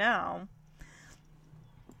right now.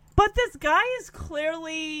 But this guy is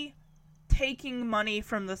clearly taking money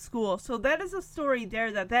from the school. So that is a story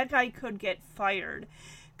there that guy could get fired.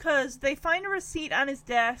 Because they find a receipt on his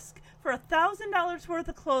desk for $1,000 worth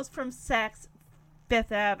of clothes from Saks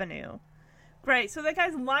Fifth Avenue. Great, so that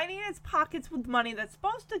guy's lining his pockets with money that's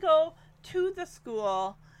supposed to go to the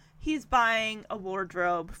school. He's buying a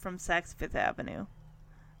wardrobe from Saks Fifth Avenue.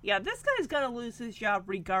 Yeah, this guy's going to lose his job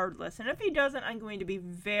regardless. And if he doesn't, I'm going to be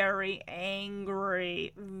very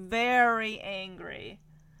angry. Very angry.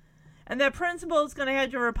 And the principal is going to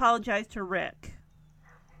have to apologize to Rick.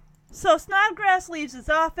 So Snodgrass leaves his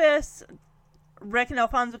office. Rick and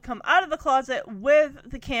Alfonso come out of the closet with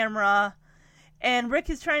the camera. And Rick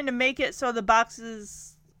is trying to make it so the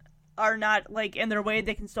boxes are not, like, in their way.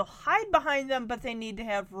 They can still hide behind them, but they need to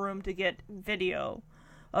have room to get video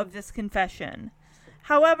of this confession.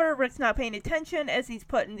 However, Rick's not paying attention as he's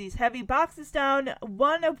putting these heavy boxes down,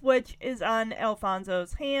 one of which is on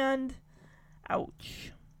Alfonso's hand.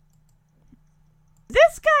 Ouch.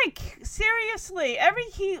 This guy, seriously,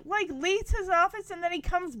 he, like, leaves his office and then he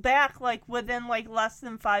comes back, like, within, like, less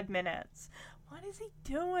than 5 minutes. What is he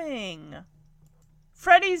doing?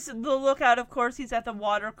 Freddy's the lookout, of course. He's at the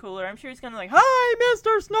water cooler. I'm sure he's going to be like, hi,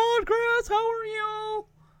 Mr. Snodgrass, how are you?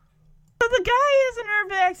 So the guy has the nerve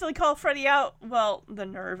to actually call Freddy out. Well, the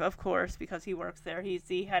nerve, of course, because he works there. He's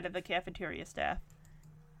the head of the cafeteria staff.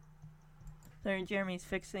 So Jeremy's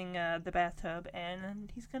fixing the bathtub,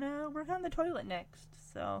 and he's gonna work on the toilet next.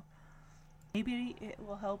 So maybe it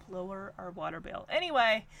will help lower our water bill.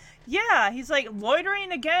 Anyway, yeah, he's like,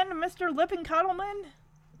 loitering again, Mr. Lippenkottleman?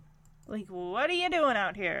 Like, what are you doing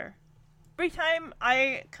out here? Every time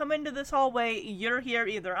I come into this hallway, you're here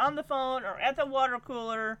either on the phone or at the water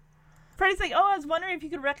cooler. Freddy's like, oh, I was wondering if you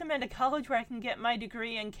could recommend a college where I can get my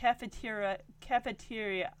degree in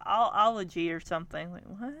cafeteriaology or something. Like,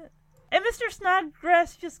 what? And Mr.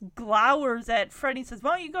 Snodgrass just glowers at Freddy and says,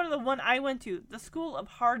 why don't you go to the one I went to, the School of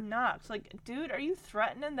Hard Knocks? Like, dude, are you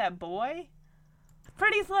threatening that boy?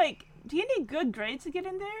 Freddy's like, do you need good grades to get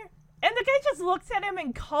in there? And the guy just looks at him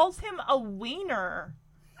and calls him a wiener.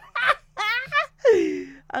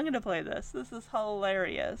 I'm gonna play this. This is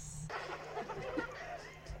hilarious.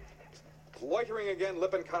 Loitering again,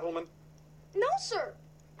 Lippenkottleman? No, sir.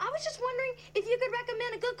 I was just wondering if you could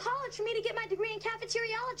recommend a good college for me to get my degree in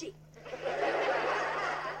cafeteriology.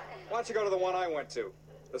 Why don't you go to the one I went to,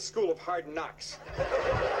 the School of Hard Knocks?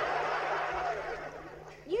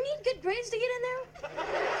 You need good grades to get in there?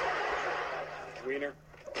 Wiener.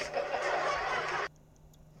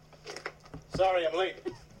 Sorry I'm late.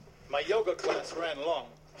 My yoga class ran long.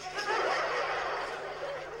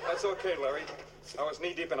 That's okay, Larry. I was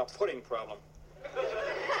knee-deep in a pudding problem.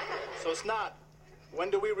 So, Snot, when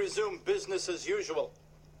do we resume business as usual?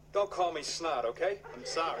 Don't call me Snot, okay? I'm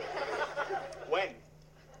sorry. When?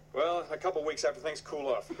 Well, a couple weeks after things cool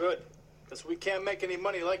off. Good. Because we can't make any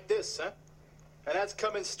money like this, huh? And that's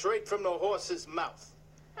coming straight from the horse's mouth.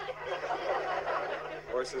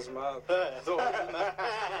 Horse's mouth.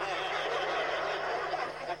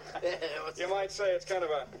 You might say it's kind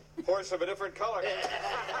of a horse of a different color.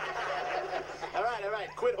 All right.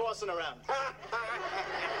 Quit horsing around.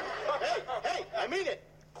 Hey, I mean it.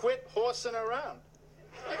 Quit horsing around.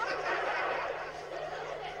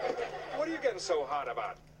 What are you getting so hot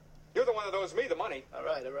about? You're the one that owes me the money. All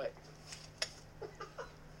right.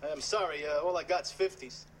 I'm sorry, all I got's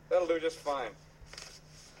 50s. That'll do just fine.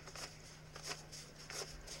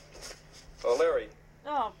 Oh, Larry.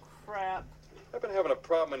 Oh, crap. I've been having a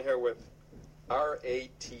problem in here with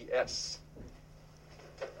RATS.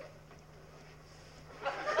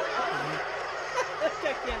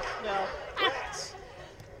 No. Rats.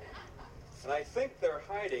 And I think they're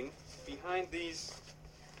hiding behind these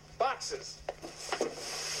boxes.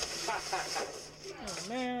 Oh,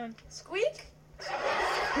 man. Squeak?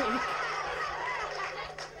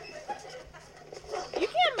 You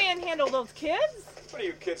can't manhandle those kids. What are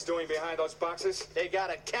you kids doing behind those boxes? They got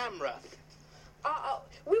a camera.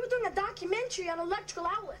 We were doing a documentary on electrical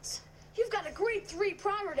outlets. You've got a grade 3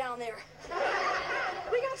 primer down there.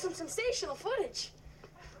 We got some sensational footage.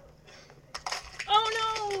 Oh,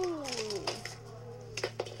 no!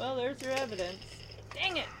 Well, there's your evidence.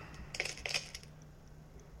 Dang it.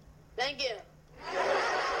 Thank you.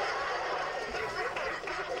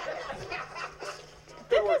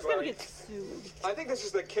 That guy's gonna get sued. I think this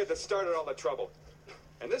is the kid that started all the trouble.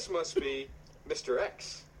 And this must be Mr.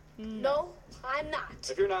 X. No, I'm not.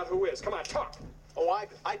 If you're not, who is? Come on, talk. Oh,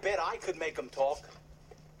 I bet I could make them talk.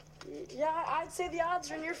 Yeah, I'd say the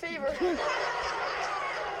odds are in your favor.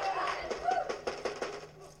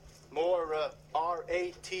 More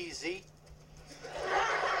R-A-T-Z?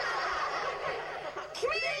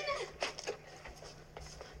 Come in!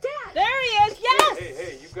 Dad! There he is, yes!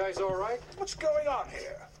 Hey, you guys all right? What's going on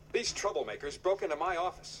here? These troublemakers broke into my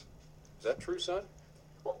office. Is that true, son?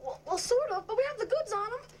 Well, sort of, but we have the goods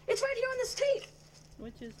on them. It's right here on this tape.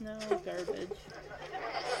 Which is now garbage.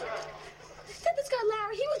 This guy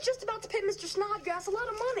Larry, he was just about to pay Mr. Snodgrass a lot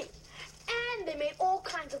of money. And they made all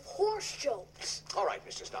kinds of horse jokes. All right,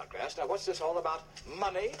 Mr. Snodgrass. Now, what's this all about?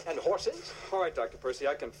 Money and horses? All right, Dr. Percy,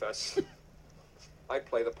 I confess. I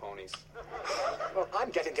play the ponies. Well,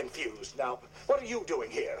 I'm getting confused. Now, what are you doing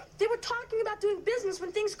here? They were talking about doing business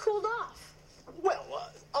when things cooled off. Well,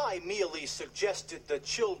 I merely suggested the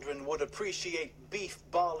children would appreciate beef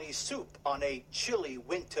barley soup on a chilly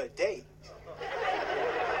winter day.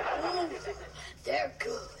 Ooh, they're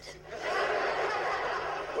good.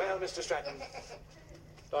 Well, Mr. Stratton.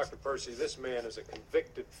 Dr. Percy, this man is a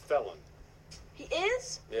convicted felon. He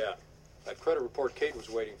is? Yeah. That credit report Kate was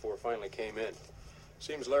waiting for finally came in.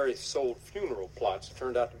 Seems Larry sold funeral plots. It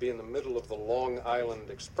turned out to be in the middle of the Long Island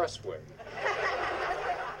Expressway.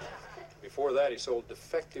 Before that, he sold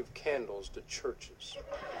defective candles to churches.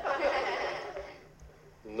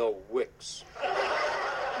 No wicks.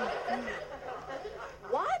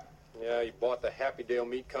 What? Yeah, he bought the Happydale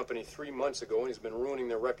Meat Company 3 months ago, and he's been ruining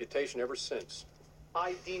their reputation ever since.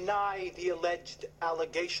 I deny the alleged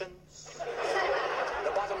allegations.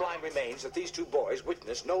 The bottom line remains that these two boys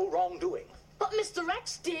witnessed no wrongdoing. But Mr.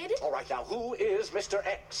 X did. All right, now, who is Mr.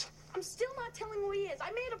 X? I'm still not telling who he is.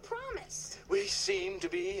 I made a promise. We seem to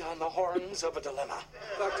be on the horns of a dilemma.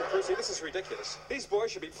 Dr. Percy, this is ridiculous. These boys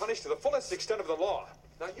should be punished to the fullest extent of the law.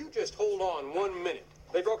 Now, you just hold on 1 minute.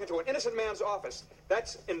 They broke into an innocent man's office.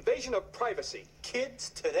 That's invasion of privacy. Kids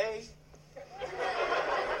today?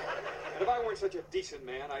 And if I weren't such a decent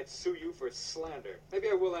man, I'd sue you for slander. Maybe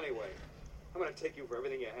I will anyway. I'm going to take you for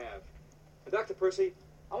everything you have. And Dr. Percy,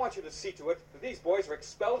 I want you to see to it that these boys are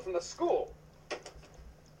expelled from the school.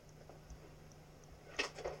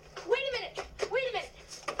 Wait a minute.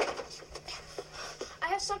 I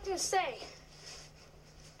have something to say.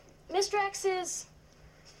 Mr. X is...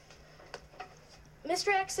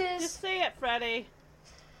 Just say it, Freddy.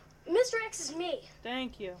 Mr. X is me.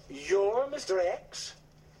 Thank you. You're Mr. X?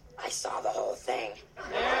 I saw the whole thing.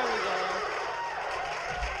 There we go.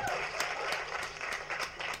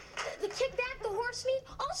 The kickback, the horse meat,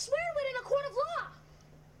 I'll swear to it in a court of law.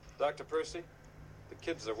 Dr. Percy, the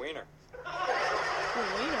kid's a wiener.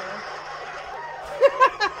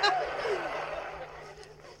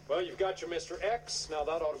 Well, you've got your Mr. X. Now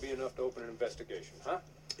that ought to be enough to open an investigation, huh?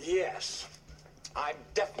 Yes. I'm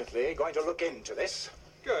definitely going to look into this.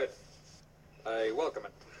 Good. I welcome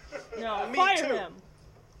it. No, Me fire too. him.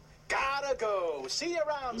 Gotta go. See you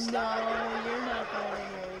around, No, Star. you're not going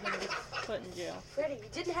anywhere. You're going to get put in jail. Freddie, you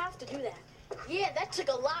didn't have to do that. Yeah, that took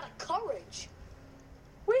a lot of courage.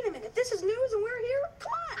 Wait a minute, this is news and we're here?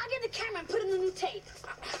 Come on, I'll get the camera and put in the new tape.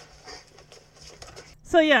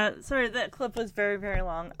 So yeah, sorry, that clip was very, very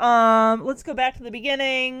long. Let's go back to the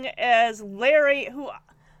beginning as Larry, who,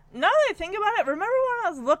 now that I think about it, remember when I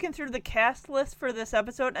was looking through the cast list for this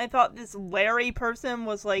episode and I thought this Larry person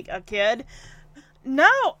was like a kid?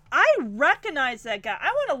 No, I recognize that guy.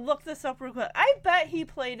 I want to look this up real quick. I bet he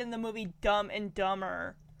played in the movie Dumb and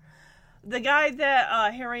Dumber. The guy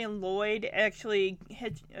that Harry and Lloyd actually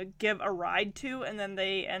give a ride to, and then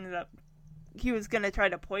they ended up, he was going to try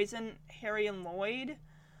to poison Harry and Lloyd,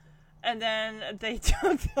 and then they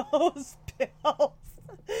took those pills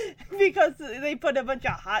because they put a bunch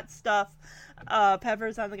of hot stuff,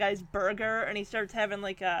 peppers on the guy's burger, and he starts having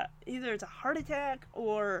like either it's a heart attack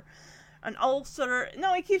or an ulcer.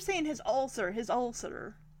 No, he keeps saying his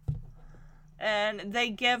ulcer. And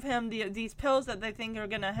they give him these pills that they think are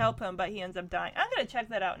going to help him, but he ends up dying. I'm going to check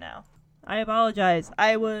that out now. I apologize.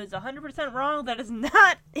 I was 100% wrong. That is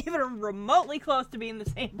not even remotely close to being the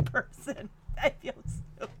same person. I feel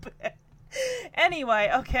stupid.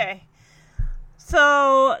 Anyway, okay.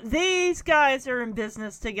 So, these guys are in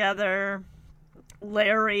business together.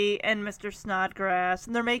 Larry and Mr. Snodgrass.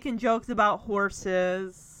 And they're making jokes about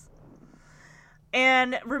horses.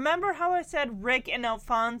 And remember how I said Rick and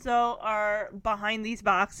Alfonso are behind these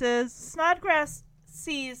boxes? Snodgrass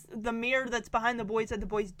sees the mirror that's behind the boys that the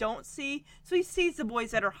boys don't see. So he sees the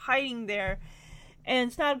boys that are hiding there.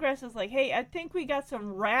 And Snodgrass is like, hey, I think we got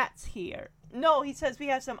some rats here. No, he says we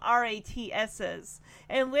have some RATSs.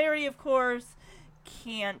 And Larry, of course,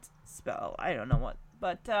 can't spell. I don't know what.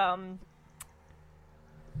 But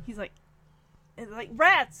he's like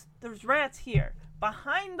rats. There's rats here.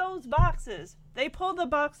 Behind those boxes. They pull the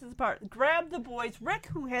boxes apart, grab the boys, Rick,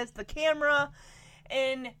 who has the camera,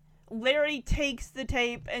 and Larry takes the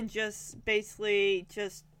tape and just basically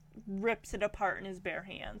just rips it apart in his bare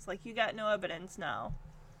hands. Like, you got no evidence now.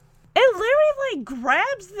 And Larry, like,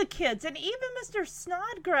 grabs the kids, and even Mr.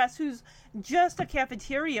 Snodgrass, who's just a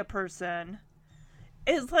cafeteria person,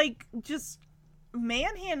 is, like, just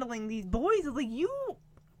manhandling these boys. Like, you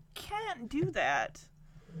can't do that.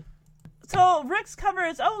 So Rick's cover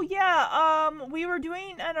is, we were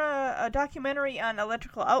doing a documentary on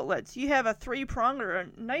electrical outlets. You have a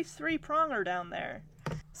nice three-pronger down there.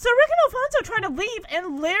 So Rick and Alfonso try to leave,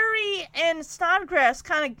 and Larry and Snodgrass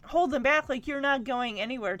kind of hold them back, like, you're not going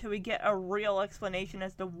anywhere till we get a real explanation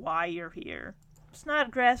as to why you're here.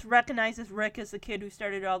 Snodgrass recognizes Rick as the kid who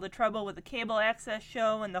started all the trouble with the cable access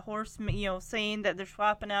show and the horse, saying that they're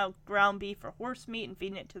swapping out ground beef for horse meat and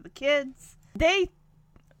feeding it to the kids.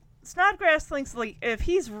 Snodgrass thinks, like, if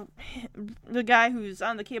he's the guy who's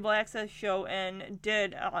on the cable access show and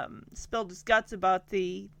did spilled his guts about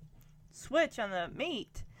the switch on the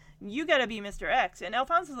meat, you gotta be Mr. X. And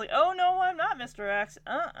Alfonso's like, oh, no, I'm not Mr. X.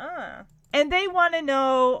 And they want to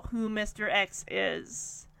know who Mr. X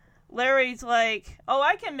is. Larry's like, oh,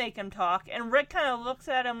 I can make him talk. And Rick kind of looks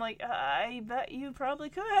at him like, I bet you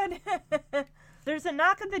probably could. There's a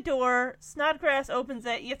knock at the door. Snodgrass opens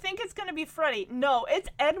it. You think it's going to be Freddy. No, it's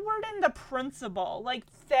Edward and the principal. Like,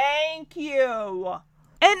 thank you.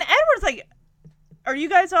 And Edward's like, are you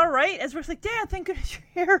guys all right? As Rick's like, Dad, thank goodness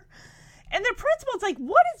you're here. And the principal's like,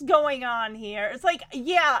 what is going on here? It's like,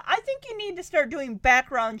 yeah, I think you need to start doing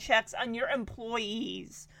background checks on your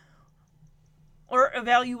employees. Or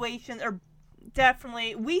evaluation, or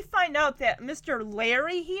definitely. We find out that Mr.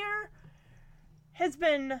 Larry here has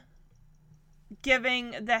been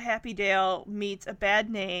giving the Happy Dale Meats a bad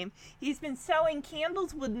name. He's been selling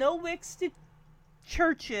candles with no wicks to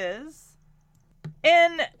churches.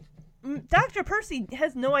 And Dr. Percy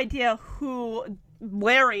has no idea who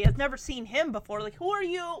Larry has never seen him before. Like, who are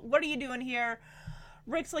you? What are you doing here?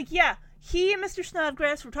 Rick's like, yeah, he and Mr.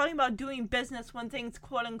 Snodgrass were talking about doing business when things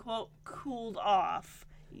quote-unquote cooled off.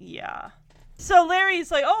 Yeah. So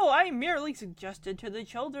Larry's like, oh, I merely suggested to the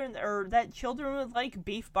children, or that children would like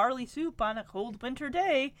beef barley soup on a cold winter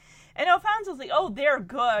day. And Alfonso's like, oh, they're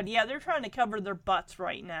good. Yeah, they're trying to cover their butts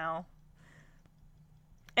right now.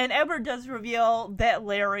 And Edward does reveal that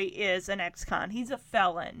Larry is an ex-con. He's a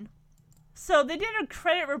felon. So they did a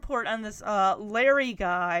credit report on this Larry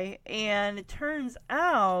guy, and it turns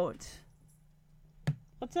out...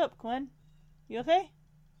 What's up, Gwen? You okay?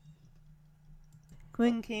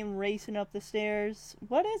 Gwen came racing up the stairs.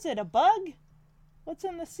 What is it, a bug? What's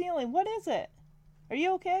in the ceiling? What is it? Are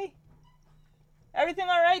you okay? Everything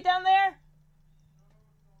alright down there?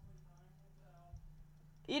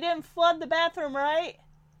 You didn't flood the bathroom, right?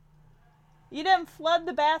 You didn't flood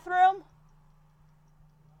the bathroom?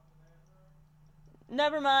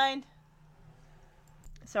 Never mind.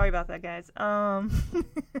 Sorry about that, guys.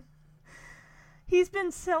 He's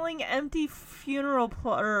been selling empty funeral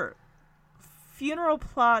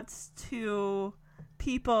plots to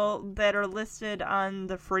people that are listed on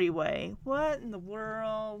the freeway. What in the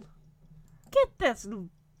world? Get this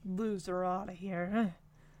loser out of here.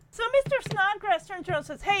 So Mr. Snodgrass turns around and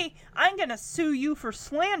says, hey, I'm going to sue you for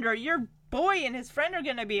slander. Your boy and his friend are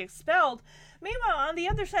going to be expelled. Meanwhile, on the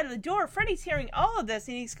other side of the door, Freddy's hearing all of this,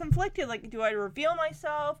 and he's conflicted. Like, do I reveal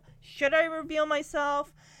myself? Should I reveal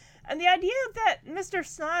myself? And the idea that Mr.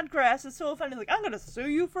 Snodgrass is so offended, like, I'm going to sue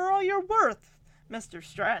you for all you're worth, Mr.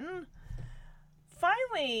 Stratton.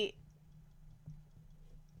 Finally,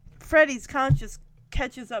 Freddy's conscience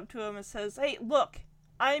catches up to him and says, hey, look,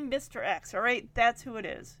 I'm Mr. X, all right? That's who it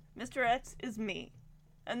is. Mr. X is me.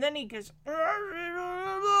 And then he goes,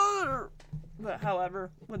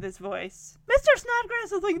 however, with his voice. Mr.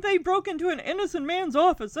 Snodgrass is like, they broke into an innocent man's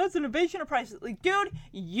office. That's an invasion of privacy. Like, dude,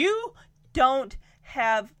 you don't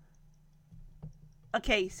have a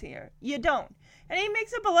case here. You don't. And he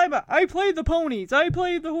makes up a lie about, I played the ponies. I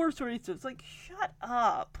played the horse races. It's like, shut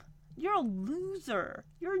up. You're a loser.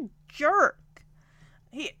 You're a jerk.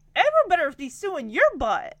 Everyone better be suing your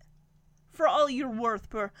butt for all you're worth.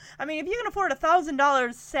 I mean, if you can afford $1,000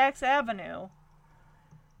 Saks Avenue,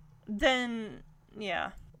 then,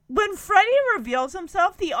 yeah. When Freddy reveals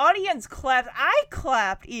himself, the audience claps. I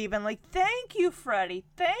clapped even. Like, thank you, Freddy.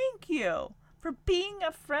 Thank you for being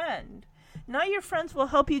a friend. Now your friends will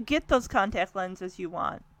help you get those contact lenses you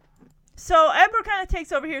want. So Edward kind of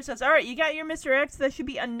takes over here and says, all right, you got your Mr. X. That should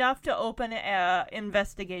be enough to open an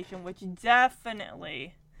investigation, which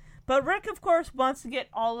definitely. But Rick, of course, wants to get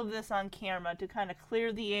all of this on camera to kind of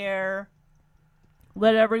clear the air,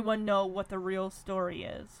 let everyone know what the real story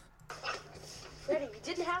is. Freddy, you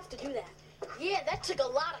didn't have to do that. Yeah, that took a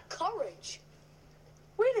lot of courage.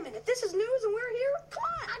 Wait a minute, this is news and we're here? Come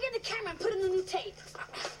on, I'll get the camera and put in the new tape.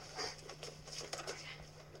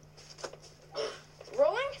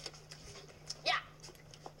 Rolling? Yeah.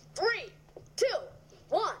 3, 2,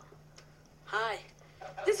 1. Hi.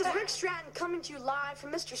 This is Rick Stratton coming to you live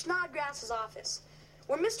from Mr. Snodgrass's office,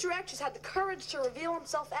 where Mr. X has had the courage to reveal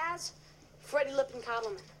himself as Freddy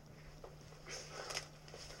Lippen-Coddleman.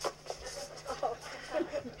 Oh.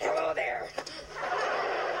 Hello there.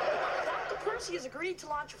 Dr. Percy has agreed to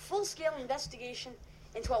launch a full-scale investigation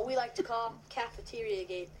into what we like to call Cafeteria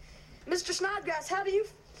Gate. Mr. Snodgrass, how do you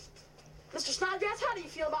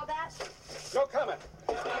feel about that? No comment.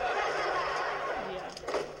 Yeah.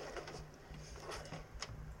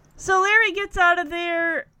 So Larry gets out of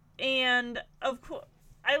there, and of course,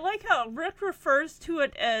 I like how Rick refers to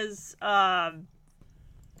it as,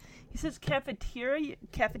 he says cafeteria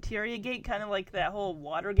gate, kind of like that whole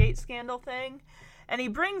Watergate scandal thing. And he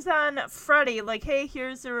brings on Freddy, like, hey,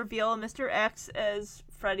 here's the reveal of Mr. X as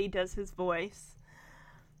Freddy does his voice.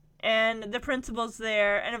 And the principal's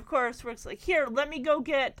there, and of course Rick's like, here, let me go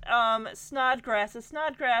get Snodgrass. And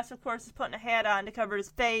Snodgrass, of course, is putting a hat on to cover his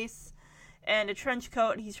face, and a trench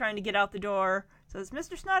coat, and he's trying to get out the door. Says,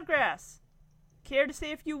 Mr. Snodgrass, care to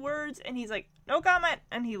say a few words? And he's like, no comment,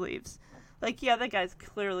 and he leaves. Like, yeah, that guy's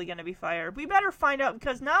clearly going to be fired. We better find out,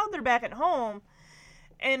 because now they're back at home,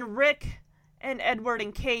 and Rick and Edward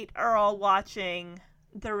and Kate are all watching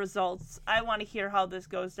the results. I want to hear how this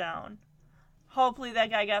goes down. Hopefully that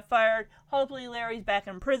guy got fired. Hopefully Larry's back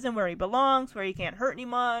in prison where he belongs, where he can't hurt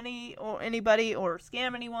anybody or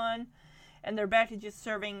scam anyone. And they're back to just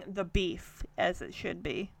serving the beef, as it should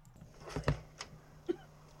be.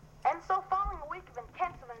 And so following a week of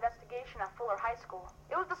intensive investigation at Fuller High School,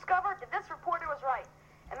 it was discovered that this reporter was right,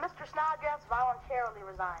 and Mr. Snodgrass voluntarily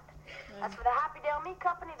resigned. As for the Happydale Meat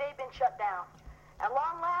Company, they've been shut down. At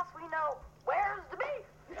long last, we know, where's the beef?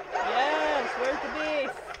 Yes, where's the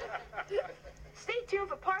beef? Stay tuned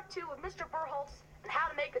for part 2 with Mr. Burholtz and how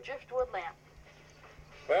to make a driftwood lamp.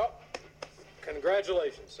 Well,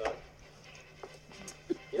 congratulations, son.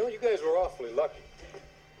 You know, you guys were awfully lucky.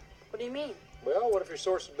 What do you mean? Well, what if your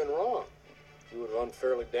source had been wrong? You would have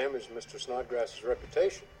unfairly damaged Mr. Snodgrass's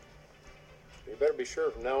reputation. You better be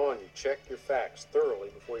sure from now on you check your facts thoroughly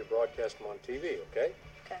before you broadcast them on TV, okay?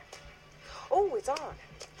 Okay. Oh, it's on.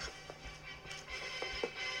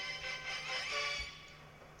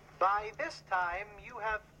 By this time, you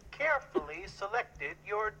have carefully selected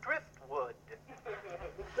your driftwood.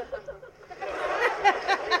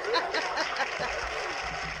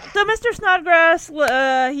 So Mr. Snodgrass,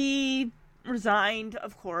 he resigned,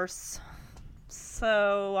 of course.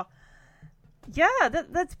 So, yeah,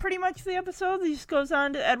 that's pretty much the episode. He just goes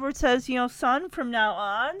on to, Edward says, son, from now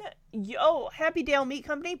on, Happydale Meat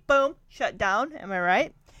Company, boom, shut down. Am I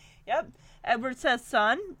right? Yep. Edward says,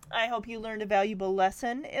 son, I hope you learned a valuable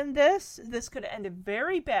lesson in this. This could have ended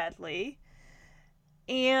very badly.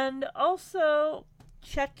 And also,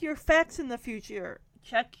 check your facts in the future.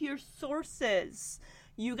 Check your sources.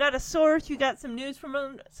 You got a source, you got some news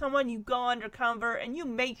from someone, you go undercover, and you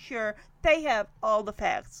make sure they have all the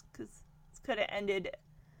facts. Because this could have ended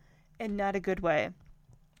in not a good way.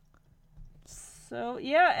 So,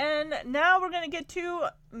 yeah, and now we're going to get to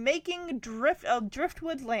making a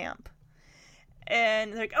driftwood lamp.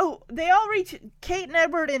 And they're like, they all reach, Kate and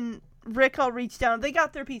Edward and Rick all reach down. They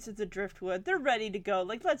got their pieces of driftwood. They're ready to go.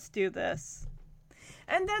 Like, let's do this.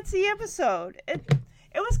 And that's the episode. It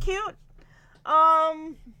was cute. How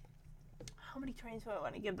many trains do I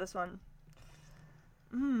want to give this one?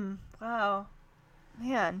 Wow.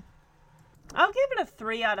 Man. I'll give it a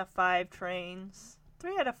 3 out of 5 trains.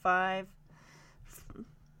 3 out of 5.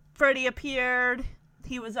 Freddy appeared.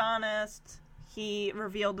 He was honest. He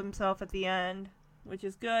revealed himself at the end, which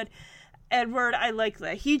is good. Edward, I like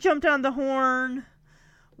that. He jumped on the horn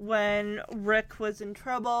when Rick was in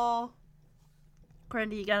trouble.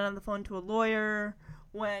 Grandy got on the phone to a lawyer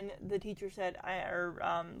when the teacher said,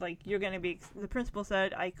 you're going to be, the principal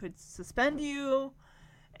said I could suspend you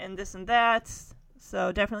and this and that.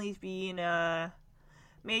 So definitely he's being a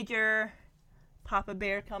major Papa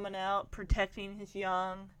Bear coming out, protecting his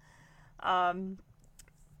young.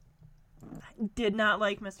 Did not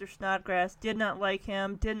like Mr. Snodgrass, did not like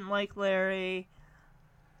him, didn't like Larry.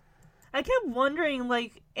 I kept wondering,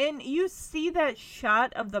 and you see that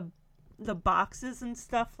shot of the boxes and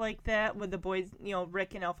stuff like that with the boys,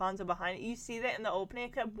 Rick and Alfonso behind it. You see that in the opening. I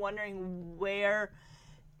kept wondering, where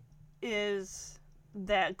is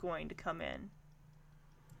that going to come in?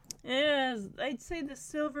 Yes, I'd say the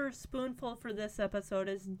silver spoonful for this episode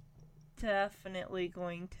is definitely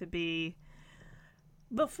going to be,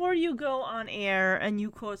 before you go on air and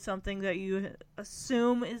you quote something that you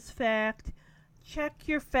assume is fact, check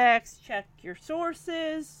your facts, check your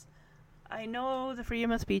sources. I know the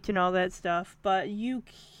freedom of speech and all that stuff, but you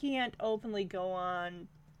can't openly go on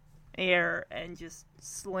air and just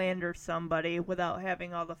slander somebody without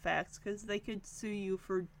having all the facts, because they could sue you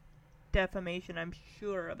for defamation, I'm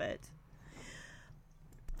sure of it.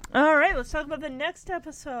 Alright, let's talk about the next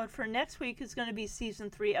episode. For next week is going to be Season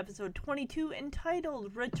 3, Episode 22,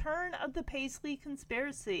 entitled Return of the Paisley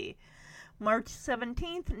Conspiracy. March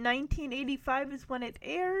 17th, 1985 is when it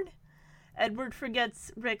aired. Edward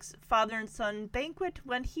forgets Rick's father and son banquet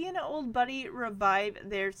when he and an old buddy revive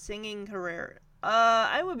their singing career.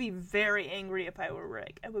 I would be very angry if I were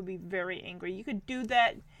Rick. I would be very angry. You could do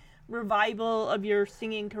that revival of your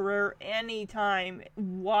singing career anytime.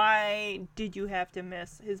 Why did you have to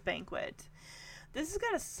miss his banquet? This has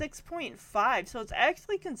got a 6.5, so it's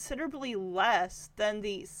actually considerably less than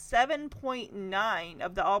the 7.9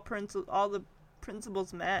 of the all the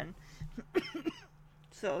Principal's Men.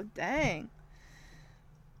 So, dang.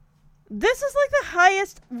 This is like the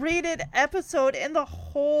highest rated episode in the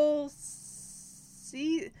whole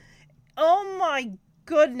season. Oh my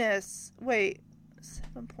goodness. Wait.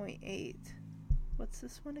 7.8. What's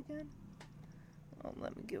this one again? Oh,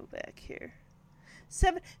 let me go back here.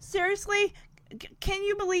 7. Seriously? Can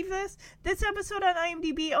you believe this? This episode on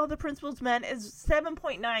IMDb, All the Principal's Men, is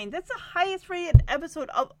 7.9. That's the highest rated episode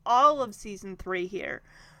of all of season 3 here.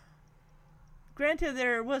 Granted,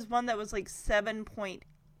 there was one that was like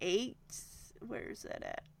 7.8. Where is that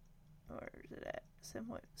at?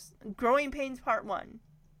 Growing Pains Part 1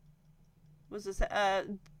 was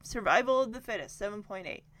Survival of the Fittest,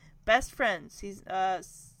 7.8. Best Friends, he's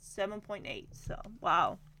 7.8. So,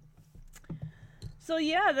 wow. So,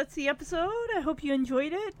 yeah, that's the episode. I hope you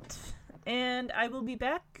enjoyed it. And I will be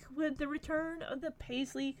back with the return of the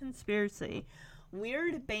Paisley Conspiracy.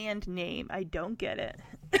 Weird band name. I don't get it.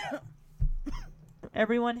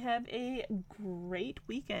 Everyone have a great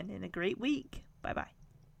weekend and a great week. Bye-bye.